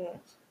 months.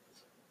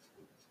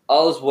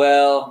 All is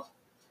well.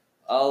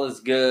 All is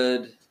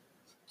good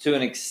to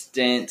an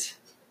extent.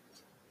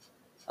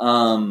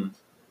 Find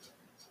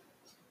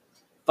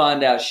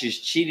out she's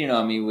cheating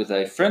on me with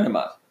a friend of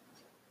mine.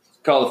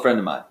 Call a friend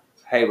of mine.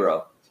 Hey,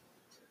 bro.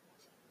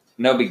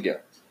 No big deal.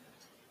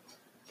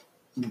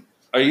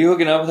 Are you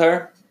hooking up with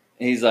her?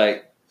 And he's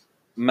like,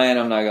 man,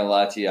 I'm not going to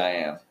lie to you, I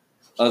am.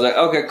 I was like,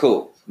 okay,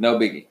 cool. No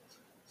biggie.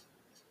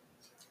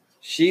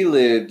 She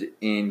lived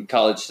in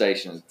College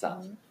Station at the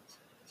time.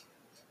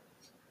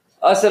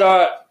 I said,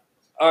 all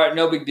right,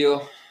 no big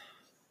deal.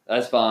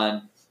 That's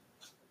fine.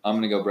 I'm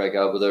going to go break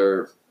up with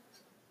her.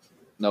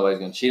 Nobody's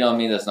going to cheat on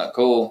me. That's not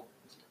cool.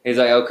 He's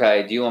like,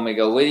 okay, do you want me to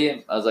go with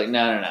you? I was like,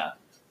 no.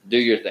 Do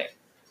your thing.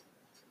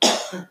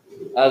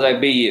 I was like,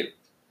 be you.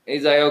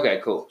 He's like,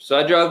 okay, cool. So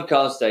I drove to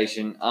College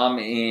Station. I'm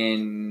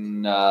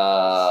in, where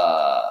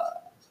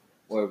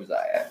was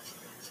I at?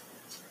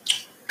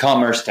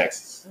 Commerce,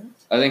 Texas.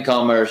 I was in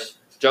Commerce.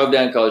 Drove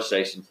down to College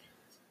Station.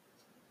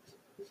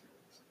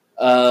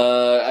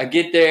 I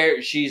get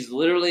there. She's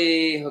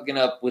literally hooking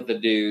up with a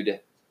dude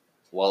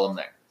while I'm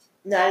there.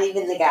 Not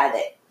even the guy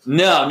that.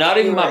 No, not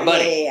even my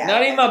buddy. Yeah.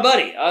 Not even my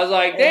buddy. I was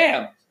like,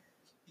 damn.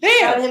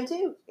 On him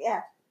too.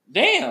 Yeah.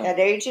 Damn. How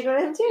dare you cheat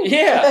on him too?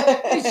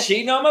 Yeah. He's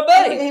cheating on my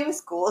buddy. He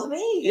was cool with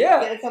me.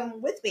 Yeah. He was gonna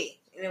come with me.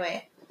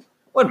 Anyway.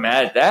 Wasn't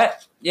mad at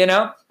that. You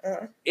know?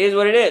 Is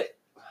what it is.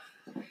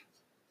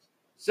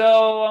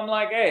 So I'm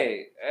like,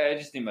 hey, I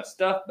just need my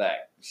stuff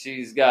back.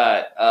 She's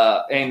got,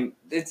 and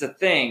it's a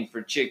thing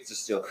for chicks to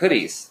steal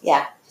hoodies.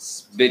 Yeah.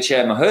 This bitch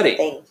had my hoodie.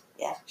 Thing.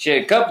 Yeah. She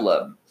had a couple of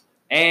them.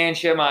 And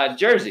she had my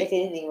jersey. If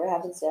anything ever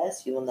happens to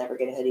us, you will never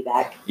get a hoodie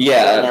back.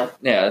 Yeah.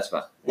 Yeah, that's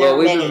fine. Well,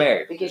 we've been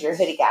married. Because you're a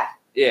hoodie guy.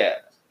 Yeah.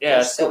 Yeah.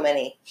 There's so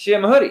many. She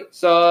had my hoodie.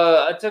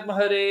 So I took my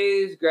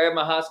hoodies, grabbed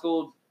my high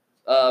school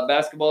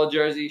basketball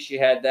jersey. She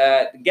had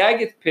that. The guy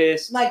gets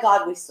pissed. My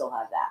God, we still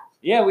have that.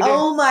 Yeah, we do.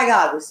 Oh my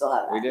God, we still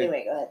have that. We do.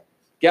 Anyway, go ahead.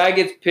 Guy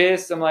gets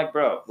pissed. I'm like,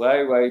 bro, why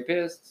are you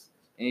pissed?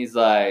 And he's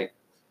like,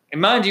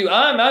 and mind you,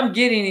 I am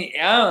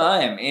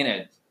in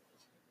a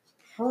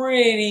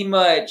pretty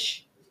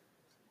much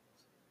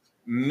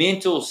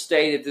mental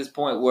state at this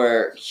point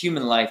where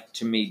human life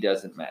to me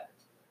doesn't matter.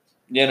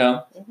 You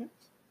know? Mm-hmm.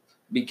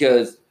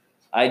 Because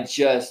I was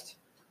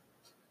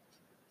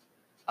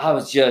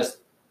just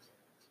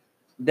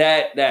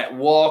that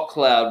wall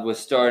cloud was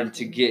starting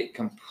to get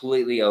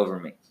completely over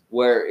me.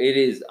 Where it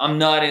is, I'm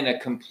not in a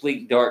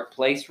complete dark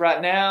place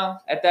right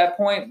now at that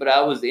point, but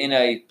I was in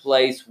a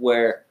place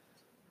where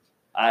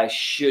I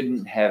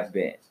shouldn't have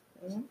been.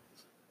 Mm-hmm.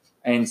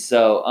 And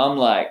so I'm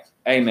like,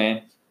 hey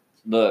man,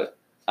 look,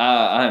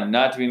 I am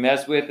not to be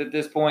messed with at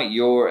this point.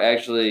 You're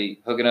actually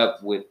hooking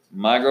up with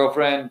my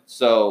girlfriend,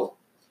 so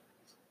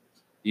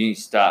you need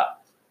to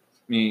stop.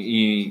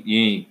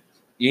 You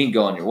ain't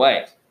going your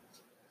way.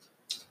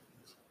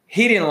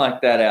 He didn't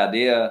like that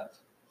idea.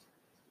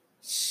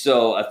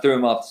 So I threw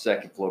him off the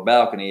second floor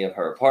balcony of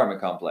her apartment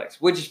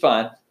complex, which is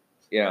fine.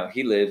 You know,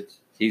 he lived.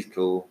 He's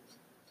cool.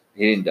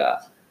 He didn't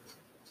die.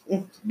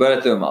 But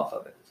I threw him off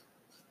of it.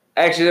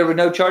 Actually, there were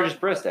no charges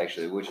pressed,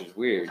 actually, which is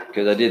weird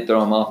because I did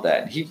throw him off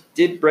that. He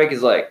did break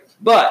his leg.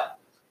 But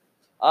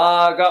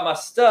I got my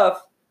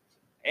stuff,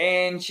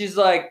 and she's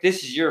like,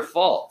 this is your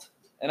fault.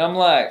 And I'm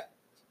like,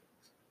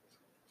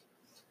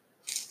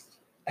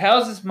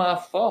 how's this my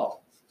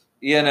fault?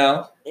 You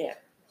know? Yeah.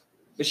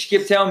 But she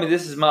kept telling me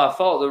this is my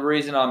fault. The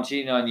reason I'm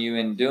cheating on you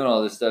and doing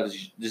all this stuff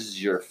is this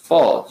is your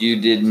fault. You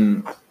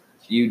didn't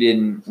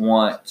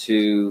want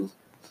to.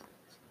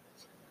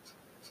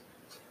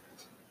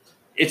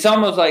 It's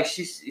almost like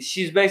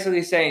she's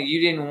basically saying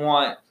you didn't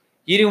want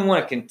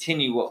to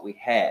continue what we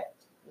had.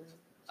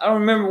 I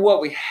don't remember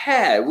what we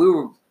had. We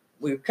were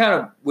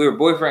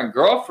boyfriend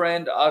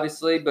girlfriend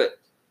obviously, but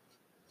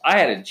I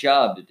had a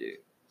job to do.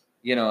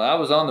 You know, I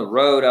was on the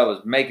road. I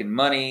was making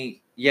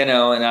money. You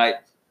know, and I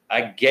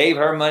gave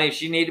her money. If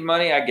she needed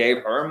money, I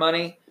gave her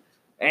money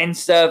and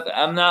stuff.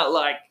 I'm not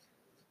like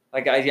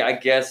Like, I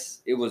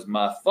guess it was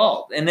my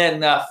fault. And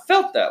then I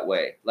felt that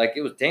way. Like,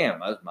 it was, damn,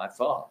 that was my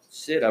fault.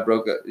 Shit, I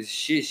broke up.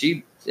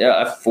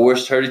 I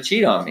forced her to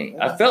cheat on me.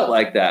 I felt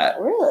like that.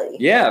 Really?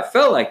 Yeah, I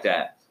felt like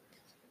that.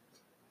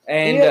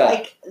 And you're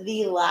like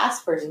the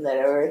last person that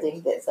I ever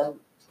think that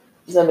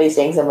somebody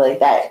saying something like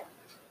that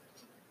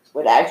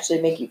would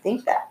actually make you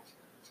think that.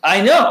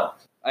 I know.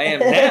 I am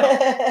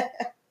now.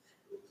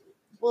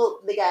 Well,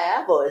 the guy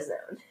I've always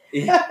known.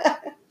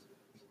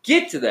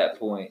 Get to that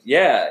point.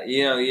 Yeah,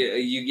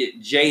 you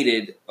get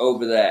jaded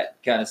over that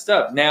kind of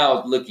stuff.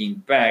 Now, looking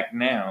back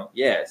now,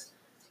 yes,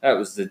 that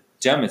was the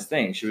dumbest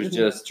thing. She was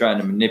just trying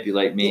to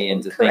manipulate me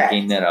into Correct.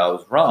 thinking that I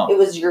was wrong. It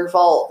was your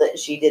fault that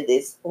she did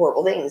these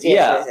horrible things.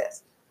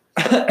 Yes,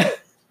 yeah.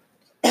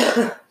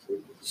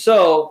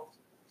 So,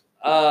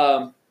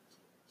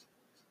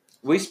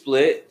 we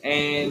split,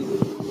 and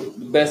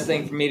the best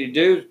thing for me to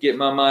do is get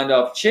my mind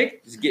off a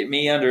chick, is get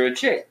me under a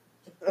chick.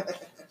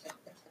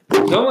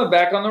 So I went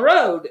back on the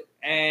road,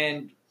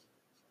 and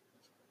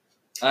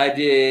I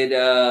did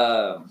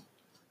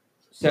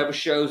several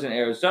shows in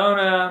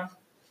Arizona,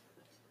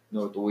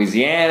 North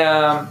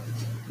Louisiana,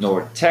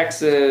 North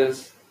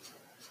Texas,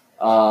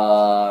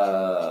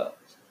 all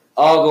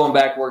going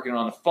back working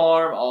on a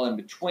farm, all in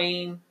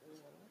between.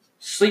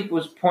 Sleep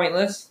was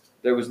pointless.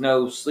 There was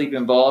no sleep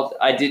involved.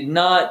 I did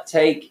not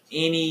take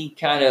any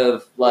kind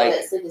of like...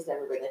 Yeah, sleep has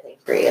never been a thing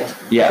for you.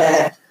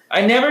 Yeah.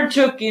 I never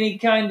took any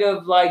kind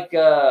of like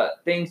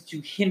things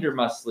to hinder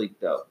my sleep,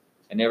 though.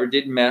 I never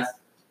did meth.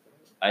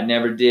 I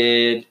never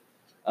did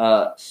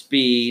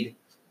speed.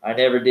 I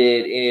never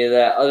did any of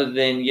that other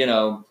than,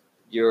 your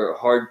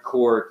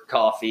hardcore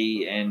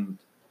coffee and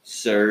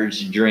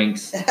surge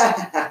drinks. Woo,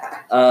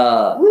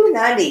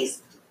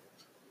 90s.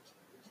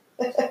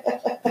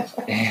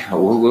 Yeah,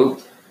 woo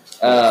woo.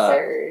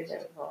 Surge.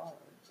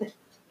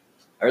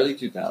 Early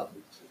 2000s.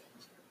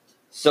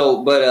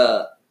 So,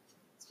 but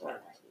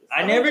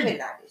I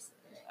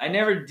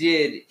never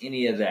did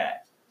any of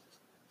that.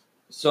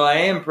 So I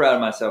am proud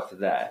of myself for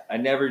that. I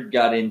never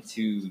got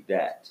into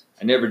that.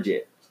 I never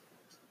did.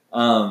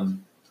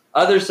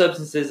 Other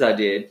substances I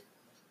did.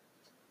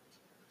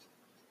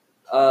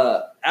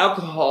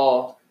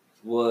 Alcohol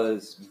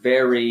was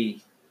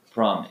very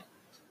prominent.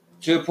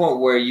 To a point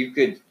where you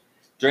could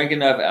drink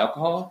enough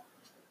alcohol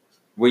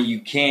where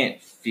you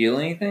can't feel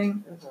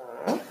anything.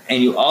 Mm-hmm.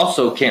 And you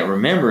also can't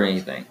remember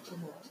anything.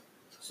 Mm-hmm.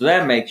 So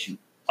that makes you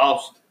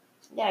awesome.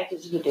 Yeah,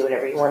 because you could do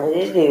whatever you wanted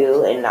to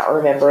do and not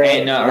remember it.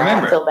 And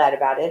not feel bad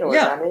about it or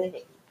not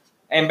anything.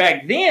 And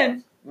back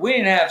then, we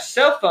didn't have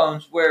cell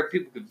phones where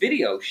people could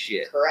video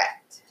shit.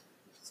 Correct.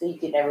 So you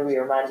could never be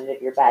reminded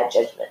of your bad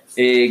judgments.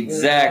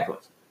 Exactly.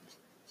 Mm-hmm.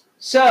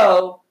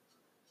 So,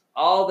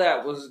 all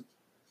that was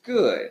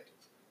good.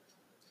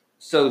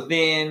 So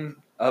then,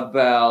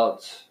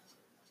 about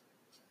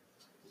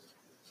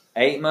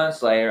 8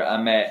 months later,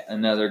 I met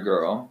another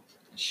girl.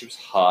 She was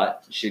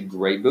hot. She had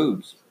great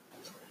boobs.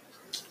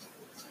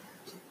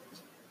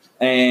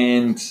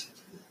 And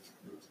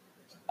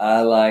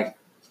I like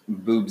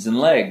boobs and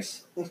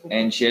legs.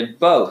 And she had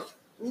both.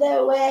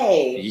 No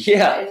way.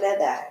 Yeah. I didn't know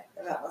that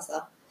about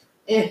myself.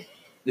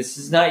 This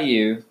is not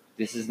you.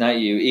 This is not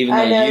you. Even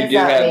though know you do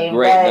have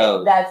great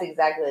those. That's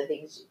exactly the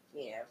things,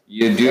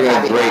 You do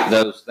have great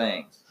those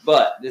things.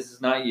 But this is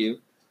not you.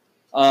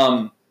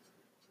 And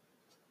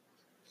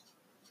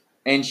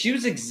she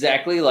was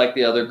exactly like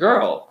the other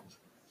girl.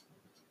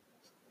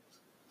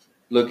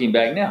 Looking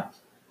back now.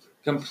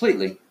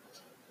 Completely.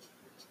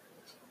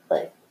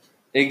 Like,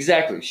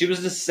 exactly. She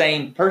was the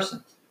same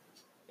person.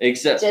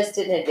 Except just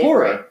in a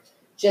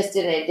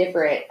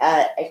different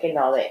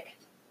economic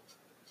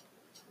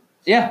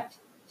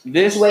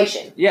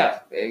situation. Yeah,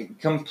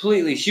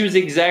 completely. She was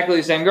exactly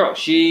the same girl.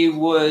 She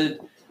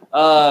would,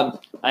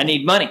 I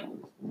need money.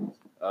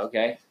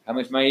 Okay, how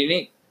much money do you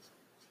need?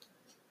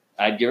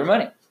 I'd give her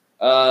money.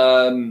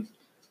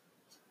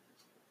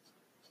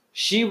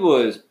 She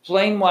was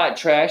plain white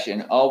trash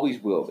and always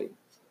will be.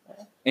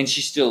 And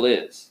she still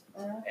is.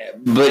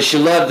 But she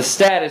loved the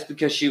status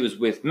because she was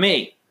with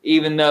me.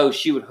 Even though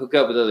she would hook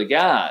up with other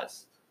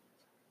guys,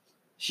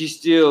 she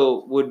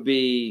still would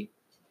be,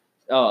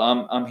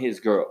 I'm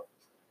his girl.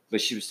 But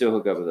she would still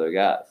hook up with other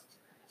guys.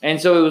 And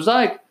so it was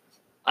like,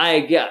 I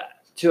got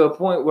to a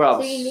point where I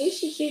was... So you knew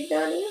she cheated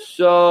on you?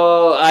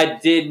 So I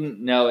didn't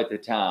know at the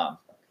time.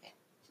 Okay.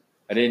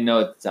 I didn't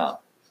know at the time.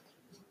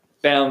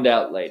 Found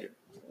out later.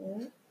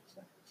 Mm-hmm.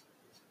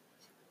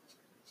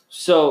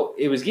 So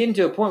it was getting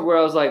to a point where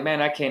I was like,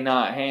 man, I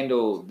cannot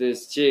handle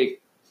this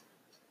chick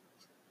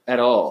at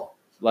all.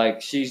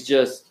 Like, she's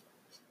just...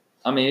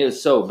 it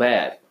was so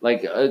bad.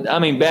 Like,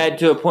 bad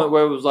to a point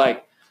where it was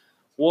like,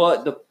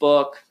 what the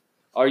fuck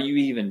are you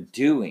even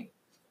doing?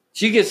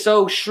 She gets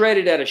so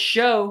shredded at a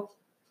show,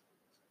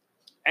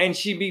 and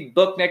she'd be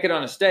buck naked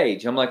on a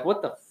stage. I'm like,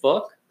 what the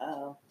fuck?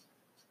 Oh.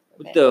 Okay.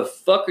 What the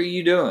fuck are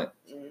you doing?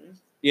 Mm-hmm.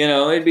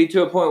 It'd be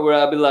to a point where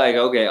I'd be like,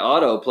 okay,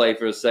 autoplay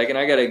for a second.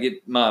 I gotta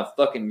get my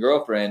fucking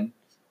girlfriend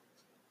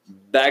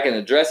back in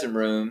the dressing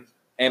room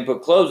and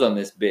put clothes on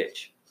this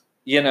bitch.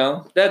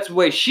 That's the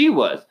way she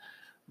was.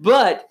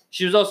 But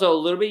she was also a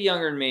little bit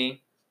younger than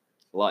me.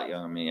 A lot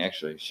younger than me,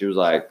 actually. She was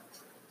like,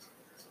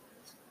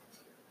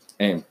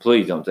 and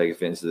please don't take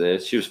offense to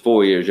this. She was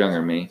 4 years younger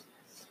than me.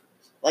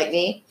 Like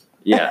me?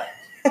 Yeah.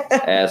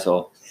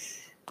 Asshole.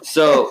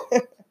 So,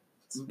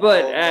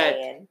 but Oh,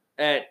 man.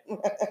 at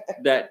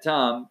that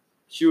time,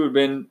 she would have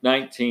been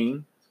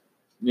 19,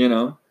 you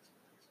know.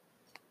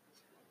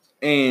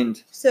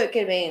 And So it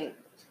could have been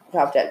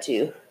propped up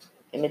to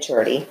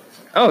immaturity.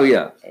 oh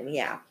yeah. And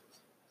yeah.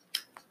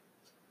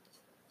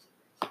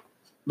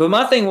 But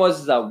my thing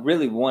was is I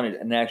really wanted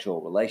an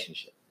actual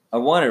relationship. I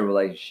wanted a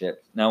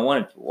relationship, and I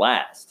wanted it to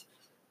last.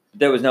 But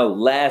there was no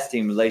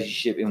lasting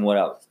relationship in what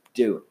I was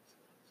doing.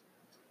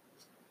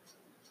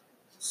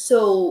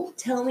 So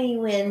tell me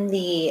when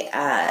the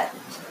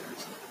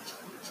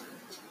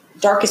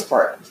darkest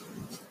part,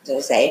 so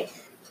to say,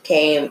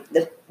 came,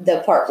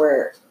 the part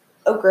where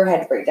Ochre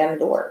had to break down the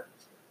door.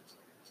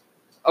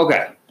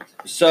 Okay,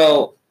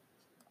 so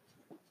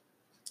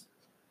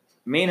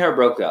me and her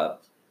broke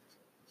up,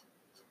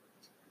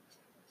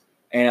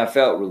 and I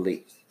felt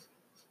relieved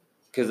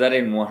because I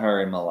didn't want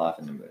her in my life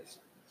in the movies.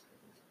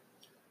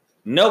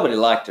 Nobody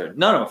liked her.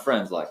 None of my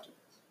friends liked her.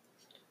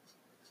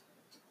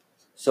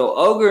 So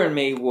Ogre and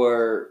me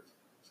were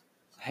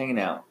hanging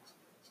out,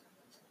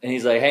 and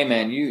he's like, "Hey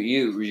man,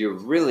 you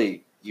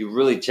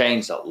really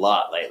changed a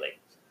lot lately,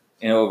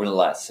 over the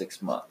last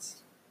 6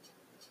 months."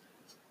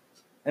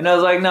 And I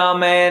was like, "No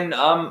man,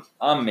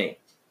 I'm me,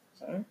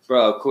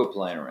 bro. Quit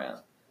playing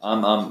around.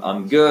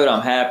 I'm good.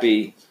 I'm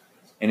happy."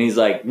 And he's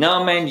like,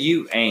 "No man,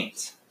 you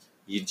ain't.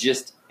 You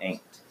just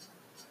ain't."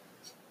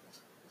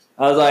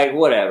 I was like,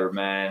 "Whatever,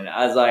 man."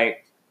 I was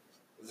like,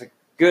 "It's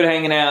good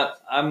hanging out.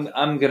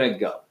 I'm gonna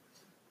go."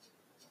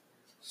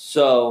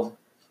 So,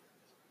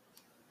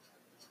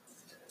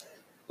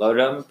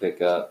 loaded up my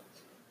pickup,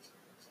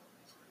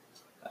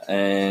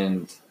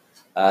 and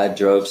I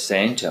drove to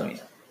San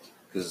Antonio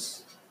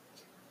because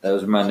that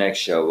was where my next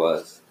show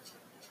was.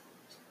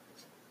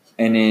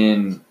 And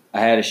then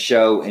I had a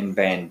show in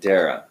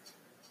Bandera.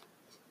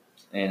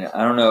 And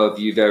I don't know if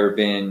you've ever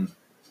been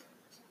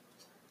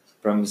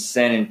from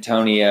San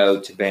Antonio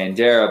to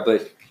Bandera,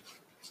 but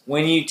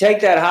when you take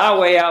that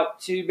highway out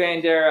to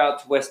Bandera,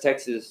 out to West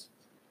Texas,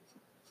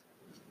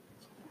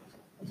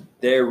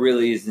 there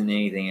really isn't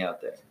anything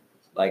out there.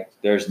 Like,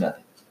 there's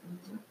nothing.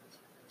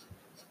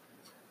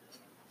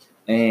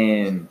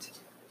 And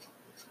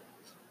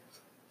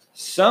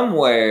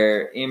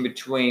somewhere in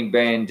between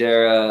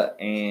Bandera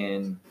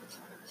and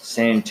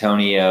San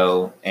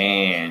Antonio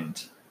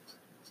and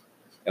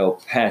El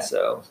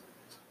Paso,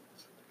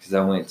 because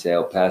I went to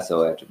El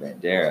Paso after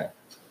Bandera,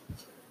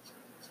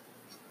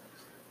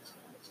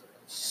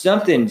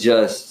 something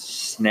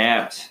just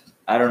snapped.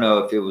 I don't know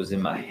if it was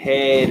in my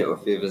head or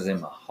if it was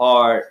in my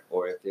heart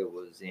or if it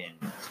was in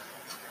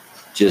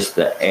just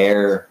the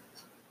air.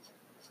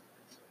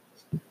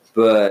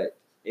 But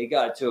it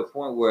got to a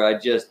point where I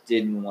just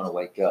didn't want to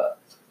wake up.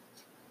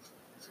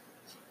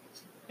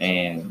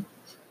 And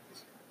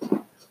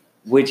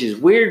which is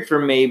weird for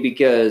me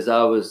because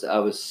I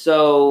was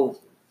so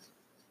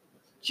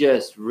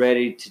just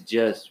ready to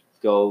just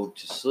go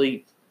to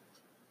sleep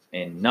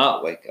and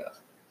not wake up.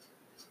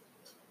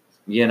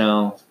 You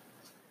know,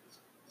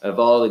 of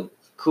all the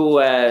cool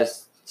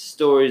ass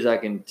stories I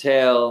can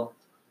tell,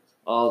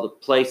 all the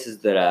places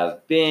that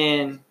I've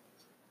been,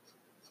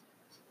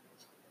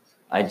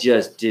 I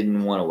just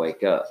didn't want to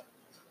wake up.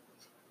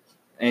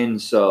 And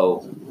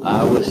so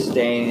I was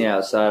standing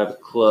outside of a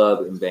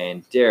club in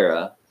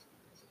Bandera,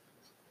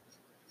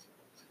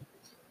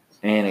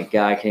 and a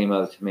guy came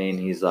up to me and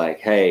he's like,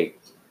 "Hey,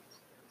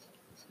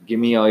 give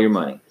me all your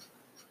money."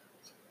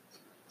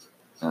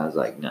 And I was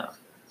like, "No."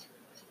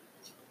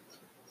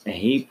 And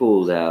he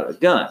pulled out a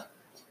gun.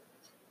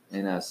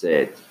 And I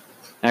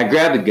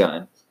grabbed the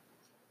gun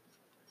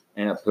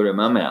and I put it in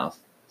my mouth.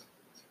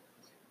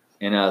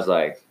 And I was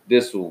like,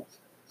 this will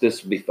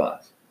be fine.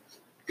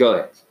 Go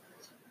ahead.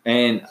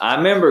 And I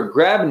remember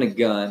grabbing the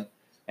gun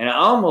and I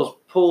almost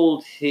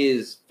pulled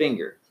his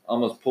finger,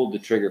 almost pulled the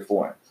trigger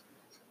for him.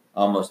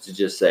 Almost to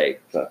just say,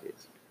 fuck it.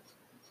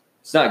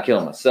 It's not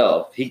killing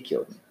myself. He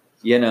killed me.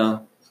 You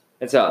know?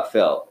 That's how it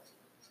felt.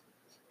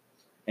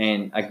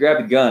 And I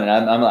grabbed the gun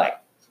and I'm like,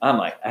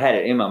 I had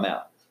it in my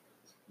mouth.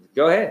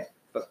 Go ahead.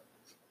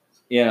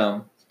 You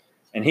know?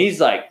 And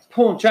he's like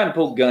trying to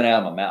pull the gun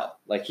out of my mouth.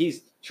 Like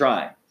he's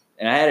trying.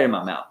 And I had it in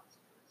my mouth.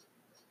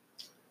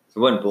 I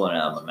wasn't pulling it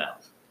out of my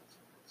mouth.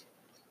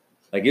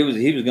 Like he was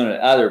going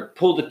to either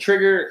pull the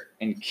trigger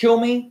and kill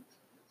me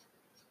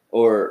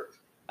or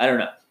I don't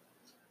know.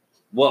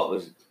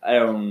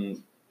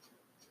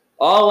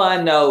 All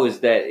I know is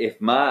that if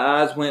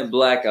my eyes went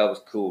black, I was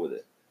cool with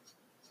it.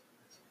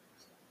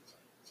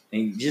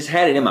 And he just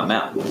had it in my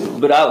mouth.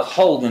 But I was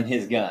holding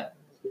his gun.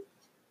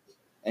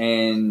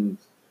 And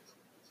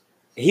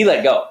he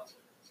let go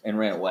and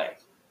ran away.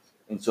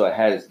 And so I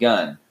had his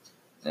gun.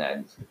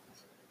 And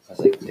I was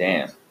like,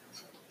 damn.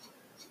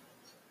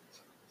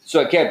 So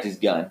I kept his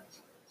gun.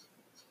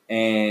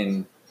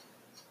 And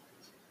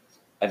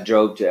I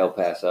drove to El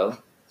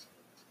Paso.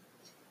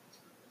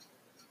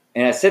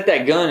 And I set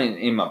that gun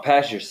in my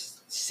passenger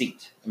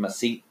seat, in my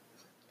seat.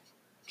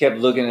 Kept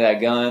looking at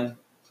that gun.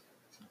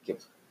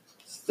 Kept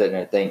sitting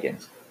there thinking,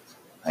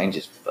 I ain't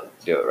just fucking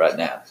do it right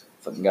now.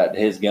 Fucking got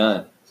his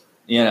gun.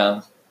 You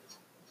know,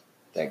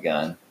 that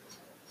gun.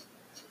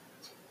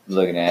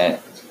 Looking at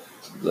it.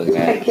 Looking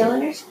at it.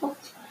 Killing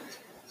yourself?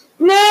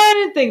 No, I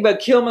didn't think about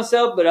killing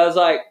myself, but I was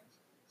like,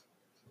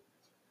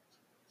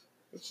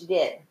 But you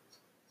did.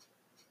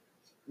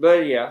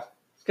 but yeah,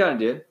 kind of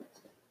did.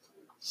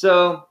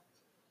 So,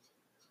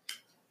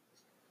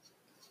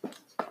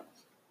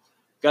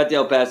 got to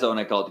El Paso and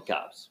I called the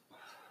cops.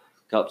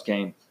 Cops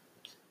came,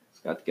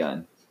 got the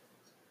gun,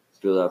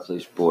 filled out a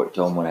police report,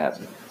 told them what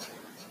happened.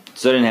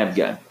 So I didn't have a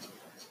gun.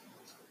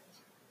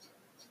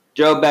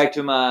 Drove back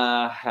to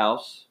my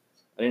house.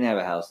 I didn't have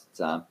a house at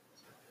the time.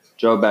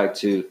 Drove back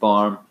to the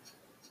farm,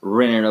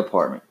 rented an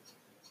apartment.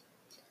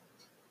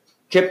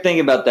 Kept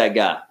thinking about that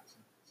guy.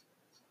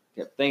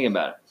 Kept thinking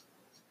about it.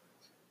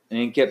 And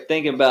then kept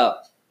thinking about,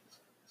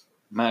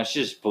 man, I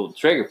should just pull the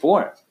trigger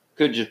for him.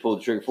 Could just pull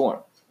the trigger for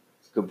him.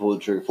 Could pull the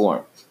trigger for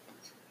him.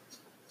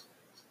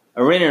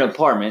 I rented an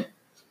apartment.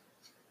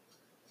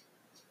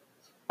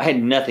 I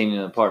had nothing in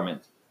the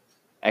apartment.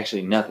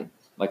 Actually, nothing.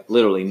 Like,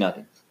 literally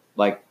nothing.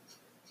 Like,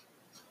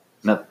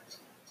 nothing.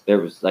 There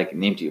was, like,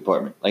 an empty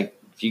apartment. Like,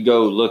 if you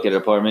go look at an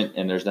apartment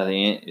and there's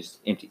nothing in it, it's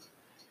empty.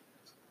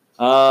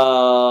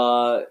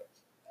 That's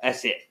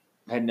it.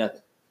 I had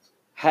nothing.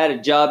 Had a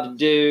job to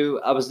do.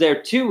 I was there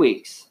 2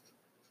 weeks.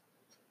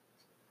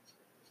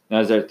 I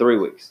was there 3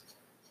 weeks.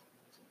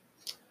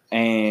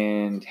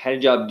 And had a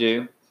job to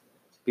do.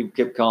 People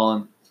kept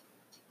calling.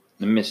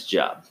 I missed a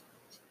job.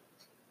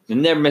 I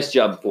never missed a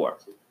job before.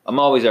 I'm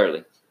always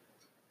early.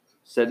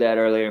 Said that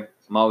earlier.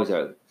 I'm always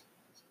early.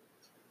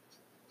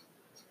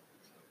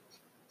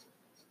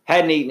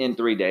 Hadn't eaten in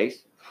 3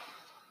 days.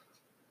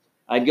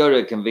 I'd go to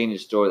a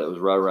convenience store that was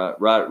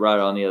right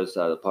on the other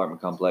side of the apartment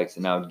complex,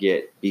 and I would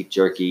get beef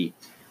jerky,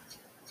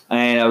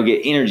 and I would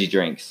get energy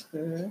drinks.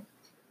 Mm-hmm.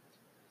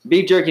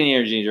 Beef jerky and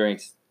energy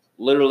drinks,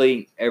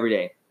 literally every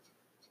day.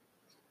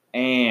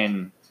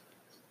 And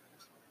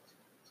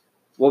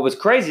what was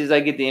crazy is I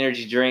get the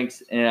energy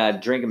drinks, and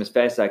I'd drink them as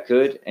fast as I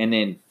could, and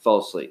then fall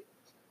asleep.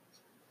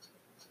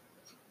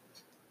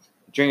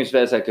 Drink as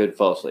fast as I could,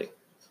 fall asleep.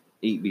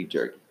 Eat beef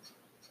jerky.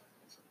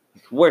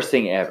 Worst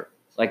thing ever.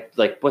 Like,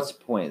 what's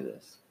the point of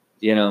this?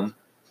 You know?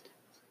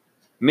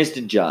 Missed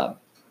a job.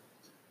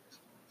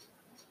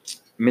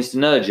 Missed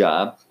another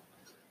job.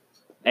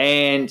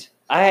 And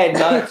I had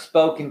not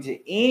spoken to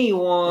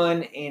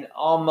anyone in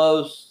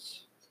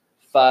almost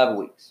 5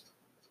 weeks.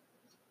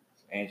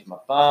 Answered my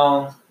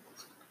phone.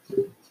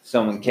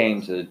 Someone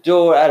came to the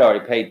door. I'd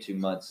already paid 2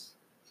 months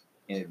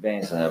in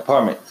advance on an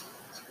apartment.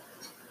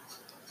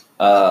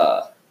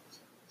 So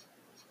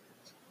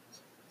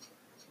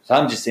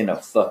I'm just in a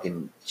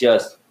fucking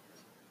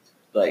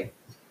like,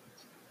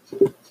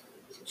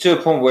 to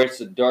a point where it's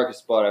the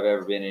darkest spot I've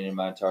ever been in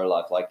my entire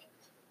life. Like,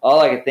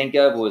 all I could think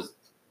of was,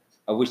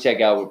 I wish that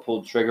guy would have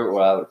pulled the trigger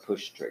or I would have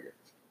pushed the trigger.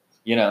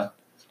 You know?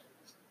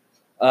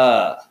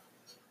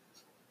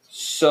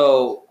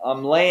 So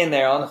I'm laying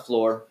there on the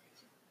floor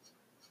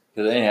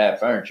because I didn't have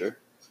furniture.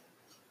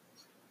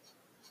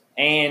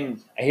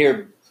 And I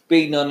hear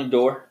beating on the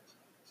door.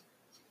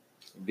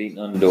 Beating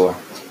on the door.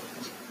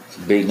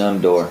 Beating on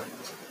the door.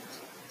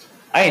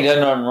 I ain't done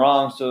nothing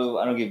wrong, so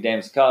I don't give a damn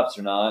if it's cops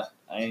or not.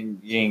 You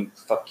ain't,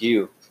 fuck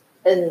you.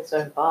 And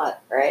so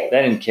pot, right?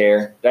 That didn't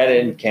care. That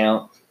didn't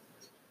count.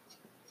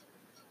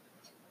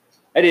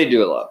 I did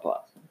do a lot of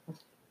pot.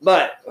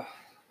 But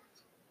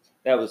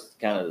that was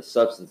kind of the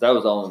substance. That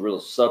was the only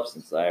real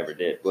substance I ever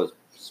did, was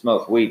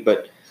smoke weed.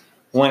 But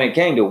when it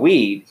came to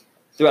weed,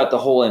 throughout the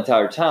whole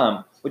entire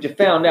time, which I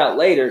found out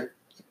later,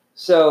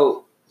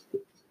 so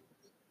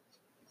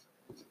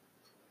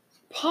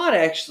pot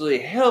actually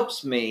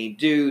helps me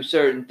do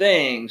certain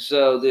things.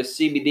 So this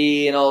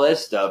CBD and all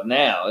this stuff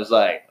now is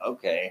like,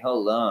 okay,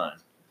 hold on.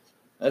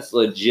 That's a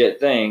legit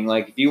thing.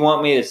 Like, if you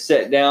want me to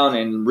sit down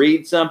and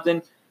read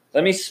something,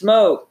 let me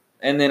smoke,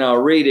 and then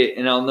I'll read it,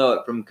 and I'll know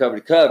it from cover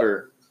to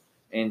cover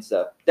and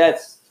stuff.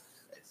 That's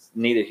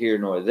neither here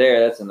nor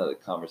there. That's another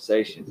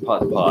conversation.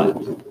 Pot.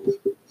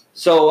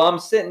 So I'm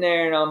sitting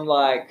there, and I'm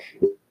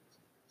like,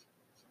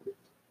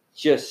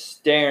 just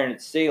staring at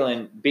the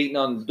ceiling, beating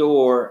on the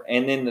door,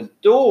 and then the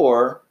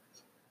door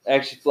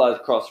actually flies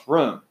across the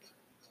room.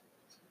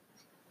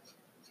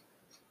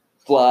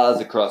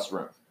 Flies across the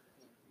room.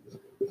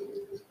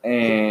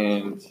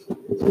 And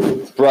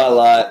bright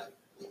light,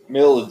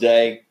 middle of the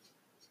day,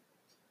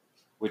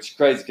 which is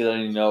crazy because I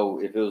didn't know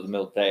if it was the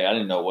middle of the day. I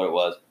didn't know what it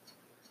was.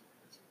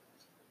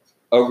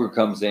 Ogre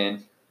comes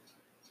in,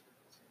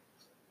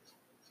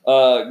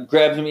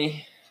 grabs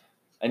me.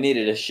 I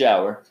needed a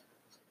shower.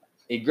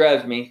 He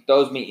grabs me,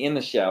 throws me in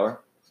the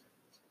shower.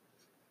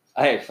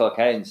 I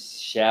hadn't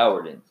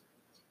showered in a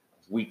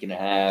week and a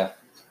half.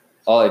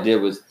 All I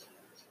did was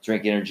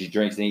drink energy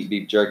drinks and eat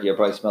beef jerky. I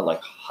probably smelled like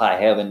high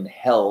heaven,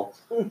 hell.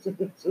 Throws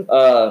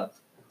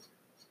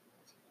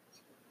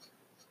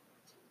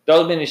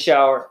me in the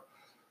shower.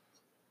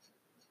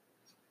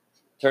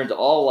 turns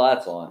all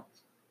lights on,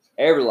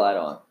 every light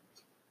on,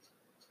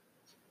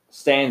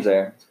 stands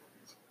there,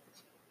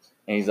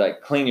 and he's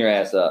like, clean your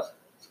ass up.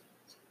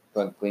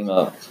 Fucking clean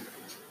up.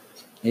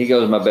 He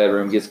goes to my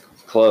bedroom, gets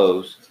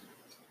clothes,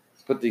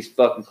 put these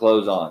fucking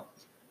clothes on.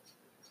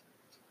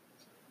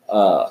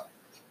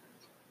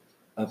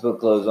 I put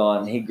clothes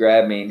on, he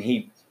grabbed me, and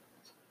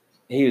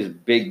he was a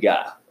big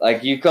guy.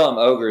 Like, you call him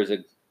ogre is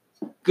a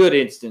good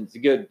instance,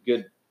 good,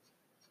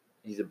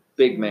 he's a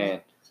big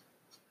man.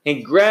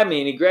 He grabbed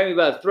me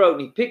by the throat,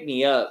 and he picked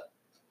me up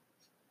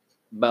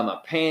by my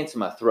pants and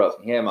my throat.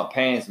 He had my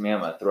pants and me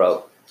on my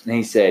throat. And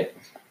he said,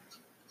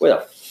 "Where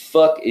the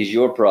fuck is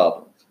your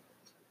problem?"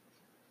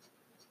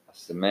 I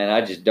said, "Man,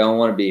 I just don't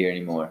want to be here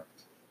anymore."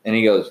 And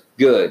he goes,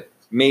 "Good,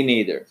 me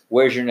neither.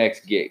 Where's your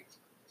next gig?"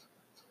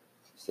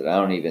 I said, "I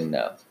don't even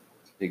know."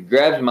 He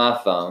grabs my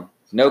phone,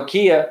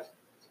 Nokia,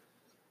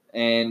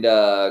 and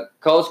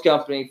calls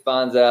company,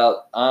 finds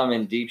out I'm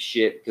in deep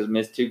shit because I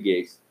missed 2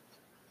 gigs.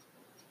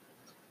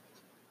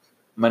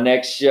 My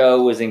next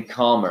show was in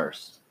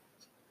Commerce,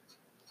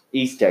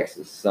 East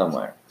Texas,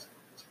 somewhere.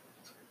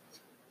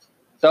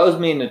 Throws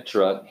me in the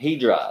truck. He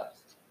drives.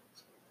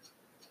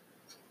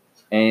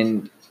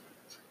 And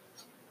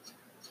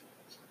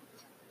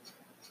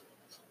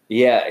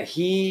yeah,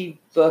 he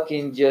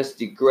fucking just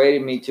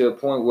degraded me to a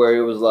point where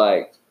it was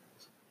like,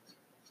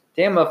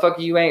 damn, motherfucker,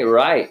 you ain't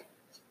right.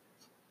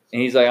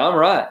 And he's like, I'm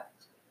right.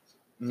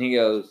 And he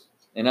goes,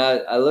 and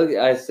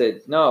I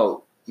said,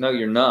 no,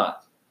 you're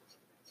not.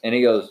 And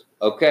he goes,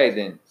 okay,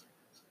 then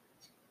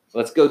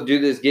let's go do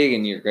this gig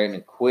and you're going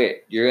to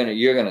quit. You're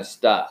going to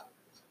stop.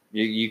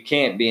 You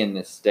can't be in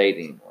this state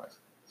anymore.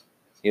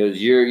 He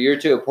goes, you're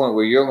to a point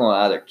where you're going to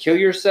either kill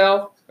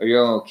yourself or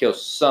you're going to kill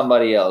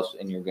somebody else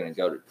and you're going to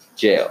go to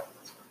jail.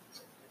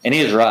 And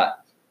he was right.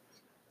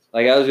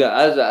 Like I was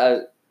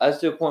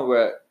to a point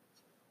where,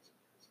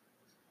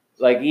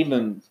 like,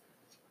 even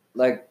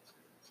like,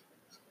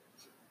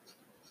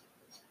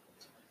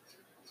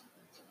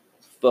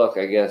 fuck,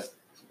 I guess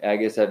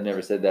I've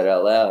never said that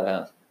out loud,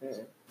 huh?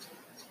 Mm-hmm.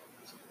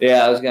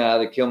 Yeah, I was going to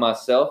either kill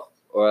myself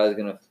or I was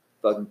going to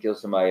fucking kill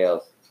somebody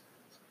else.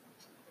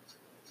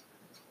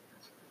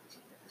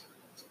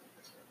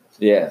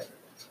 Yeah.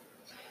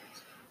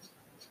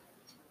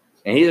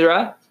 And he's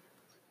right.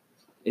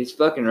 He's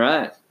fucking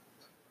right.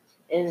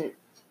 And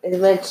as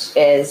much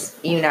as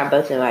you and I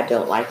both know I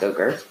don't like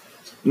Ogre.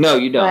 No,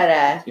 you don't.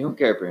 But, you don't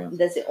care for him.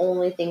 That's the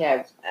only thing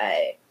I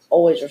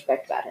always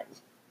respect about him.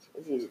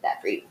 Is he did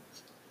that for you.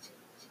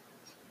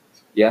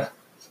 Yeah.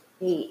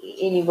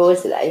 And you've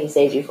always said that. He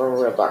saved you from a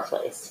real dark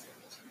place.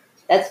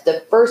 That's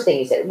the first thing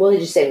you said. Well, he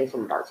just saved me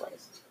from a dark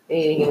place. You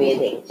didn't give me a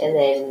thing. And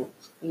then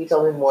you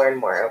told me more and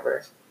more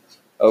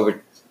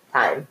over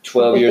time.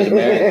 12 years of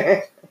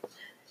marriage.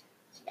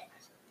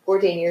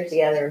 14 years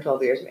together and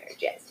 12 years of marriage,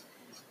 yes.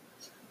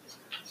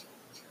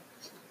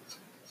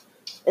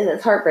 And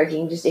that's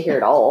heartbreaking just to hear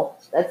it all.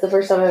 That's the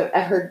first time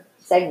I've heard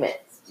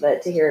segments,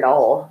 but to hear it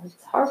all,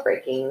 it's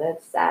heartbreaking.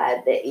 That's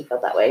sad that you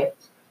felt that way.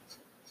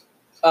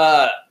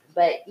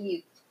 But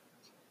you,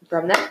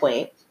 from that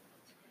point,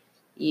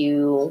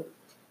 you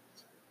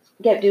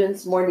kept doing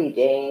some more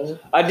DJing.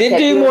 I did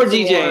do more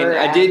DJing.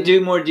 I did do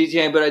more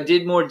DJing, but I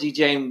did more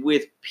DJing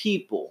with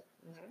people.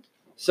 Mm-hmm.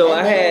 So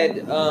I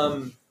had,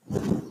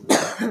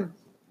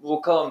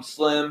 we'll call him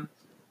Slim.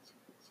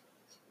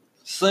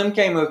 Slim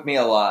came with me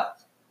a lot.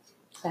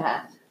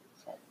 Uh-huh.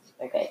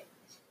 Okay.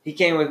 He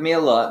came with me a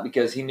lot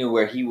because he knew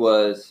where he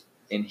was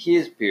in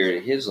his period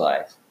of his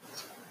life.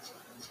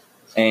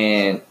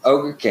 And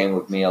Ogre came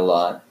with me a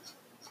lot.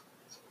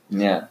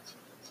 Yeah.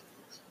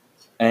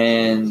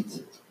 And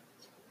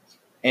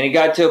it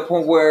got to a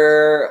point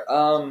where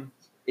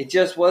it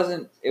just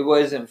wasn't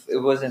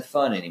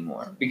fun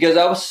anymore because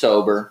I was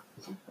sober.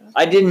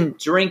 I didn't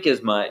drink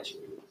as much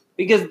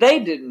because they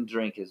didn't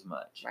drink as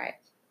much. Right.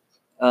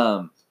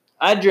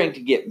 I drank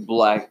to get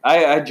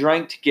I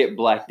drank to get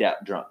blacked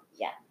out drunk.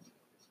 Yeah.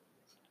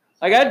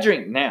 Like I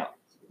drink now.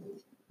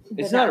 But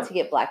it's not to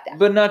get blacked out.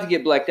 But not to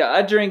get blacked out.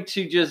 I drink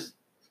to just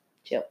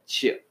chill.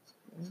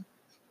 Mm-hmm.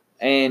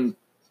 And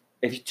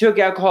if you took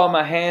alcohol in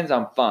my hands,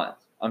 I'm fine.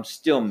 I'm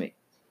still me.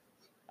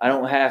 I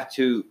don't have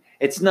to.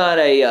 It's not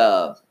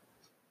it's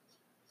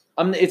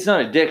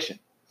not addiction,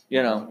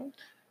 you know. Mm-hmm.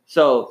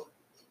 So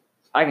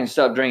I can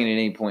stop drinking at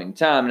any point in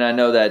time, and I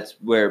know that's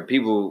where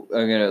people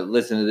are going to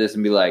listen to this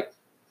and be like,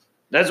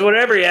 "That's what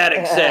every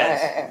addict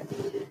says."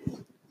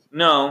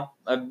 No,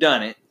 I've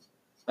done it.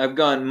 I've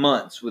gone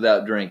months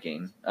without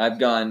drinking. I've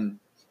gone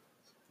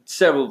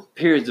several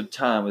periods of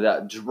time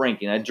without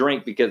drinking. I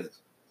drink because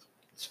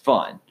it's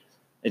fun.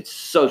 It's a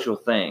social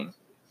thing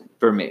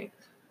for me.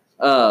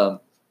 So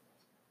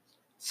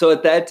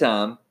at that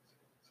time,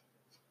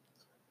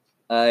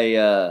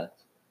 I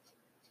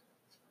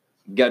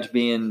got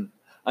to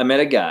I met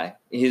a guy.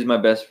 He's my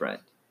best friend.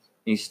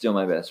 He's still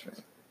my best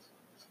friend.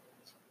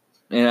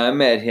 And I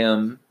met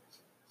him.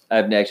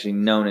 I've actually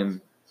known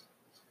him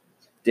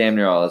damn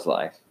near all his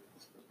life.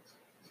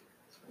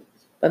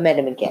 But met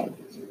him again,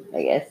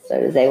 I guess, so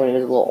to say, when he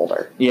was a little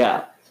older.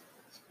 Yeah.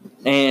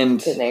 And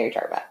Because now you're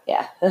talking about,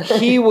 yeah.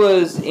 he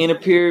was in a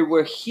period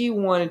where he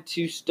wanted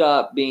to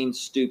stop being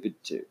stupid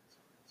too.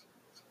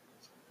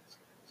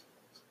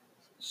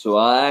 So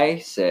I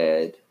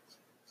said,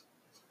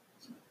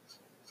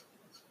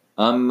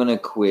 I'm going to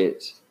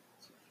quit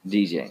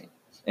DJing.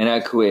 And I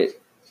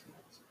quit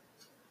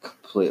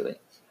completely.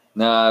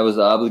 Now I was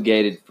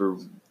obligated for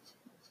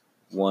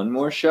one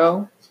more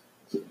show,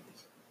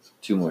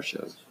 two more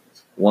shows.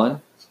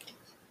 One,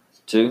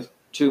 two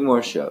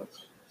more shows.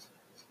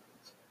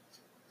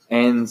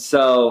 And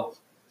so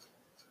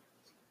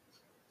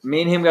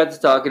me and him got to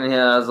talking to him.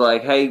 I was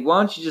like, hey, why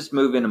don't you just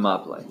move into my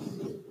place?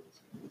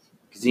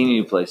 Because he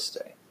needed a place to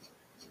stay.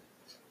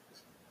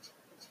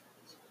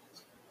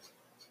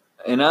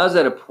 And I was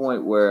at a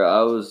point where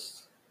I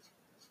was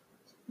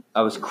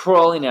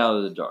crawling out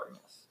of the darkness.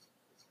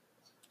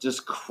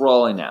 Just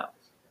crawling out.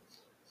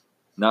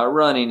 Not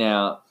running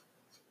out.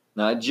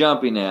 Not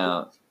jumping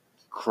out.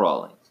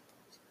 Crawling.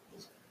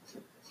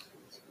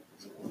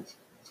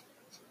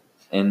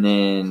 And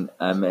then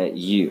I met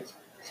you.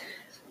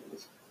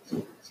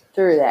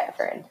 Through that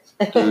friend.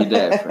 Through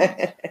that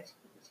friend.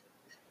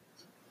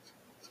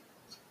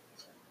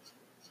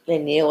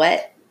 And you know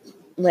what,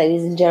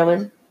 ladies and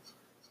gentlemen?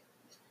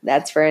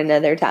 That's for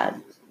another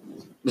time.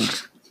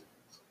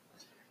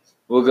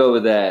 We'll go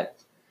with that.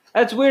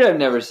 That's weird. I've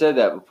never said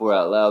that before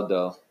out loud,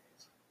 though.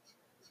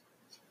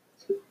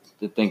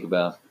 To think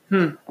about.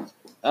 I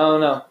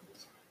don't know.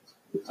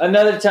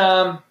 Another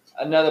time,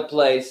 another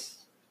place.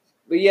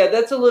 But yeah,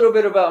 that's a little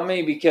bit about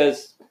me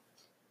because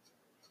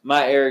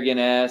my arrogant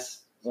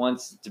ass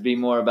wants to be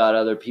more about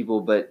other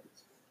people. But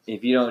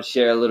if you don't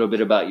share a little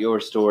bit about your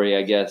story,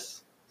 I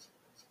guess.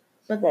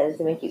 But that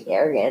doesn't make you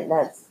arrogant.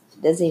 That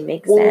doesn't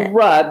make Well, sense.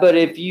 right. But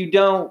if you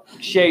don't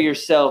share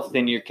yourself,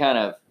 then you're kind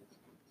of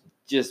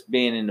just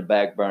being in the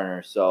back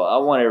burner. So I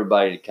want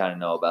everybody to kind of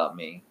know about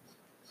me.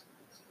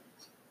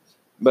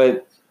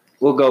 But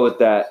we'll go with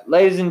that.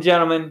 Ladies and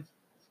gentlemen,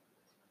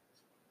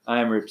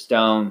 I am Rip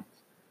Stone.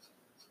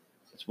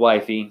 It's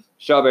wifey.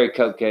 Strawberry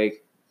Cupcake.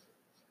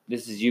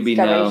 This is You Be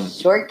Known.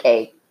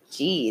 Shortcake.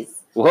 Jeez.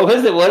 What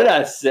was it? What did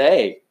I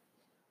say?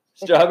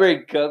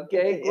 Strawberry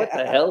Cupcake? What the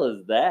Yeah. hell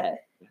is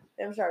that?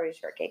 I'm strawberry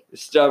shortcake.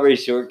 Strawberry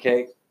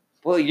Shortcake.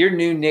 Well, your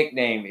new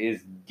nickname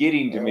is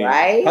getting to me.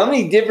 Right? How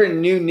many different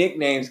new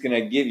nicknames can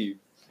I give you?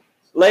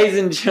 Ladies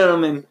and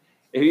gentlemen,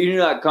 if you do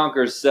not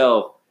conquer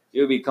self,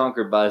 you'll be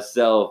conquered by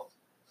self.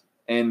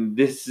 And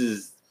this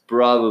is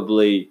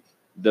probably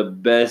the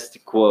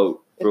best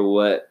quote for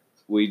what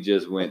we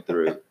just went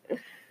through.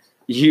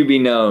 You be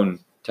known.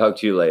 Talk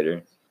to you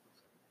later.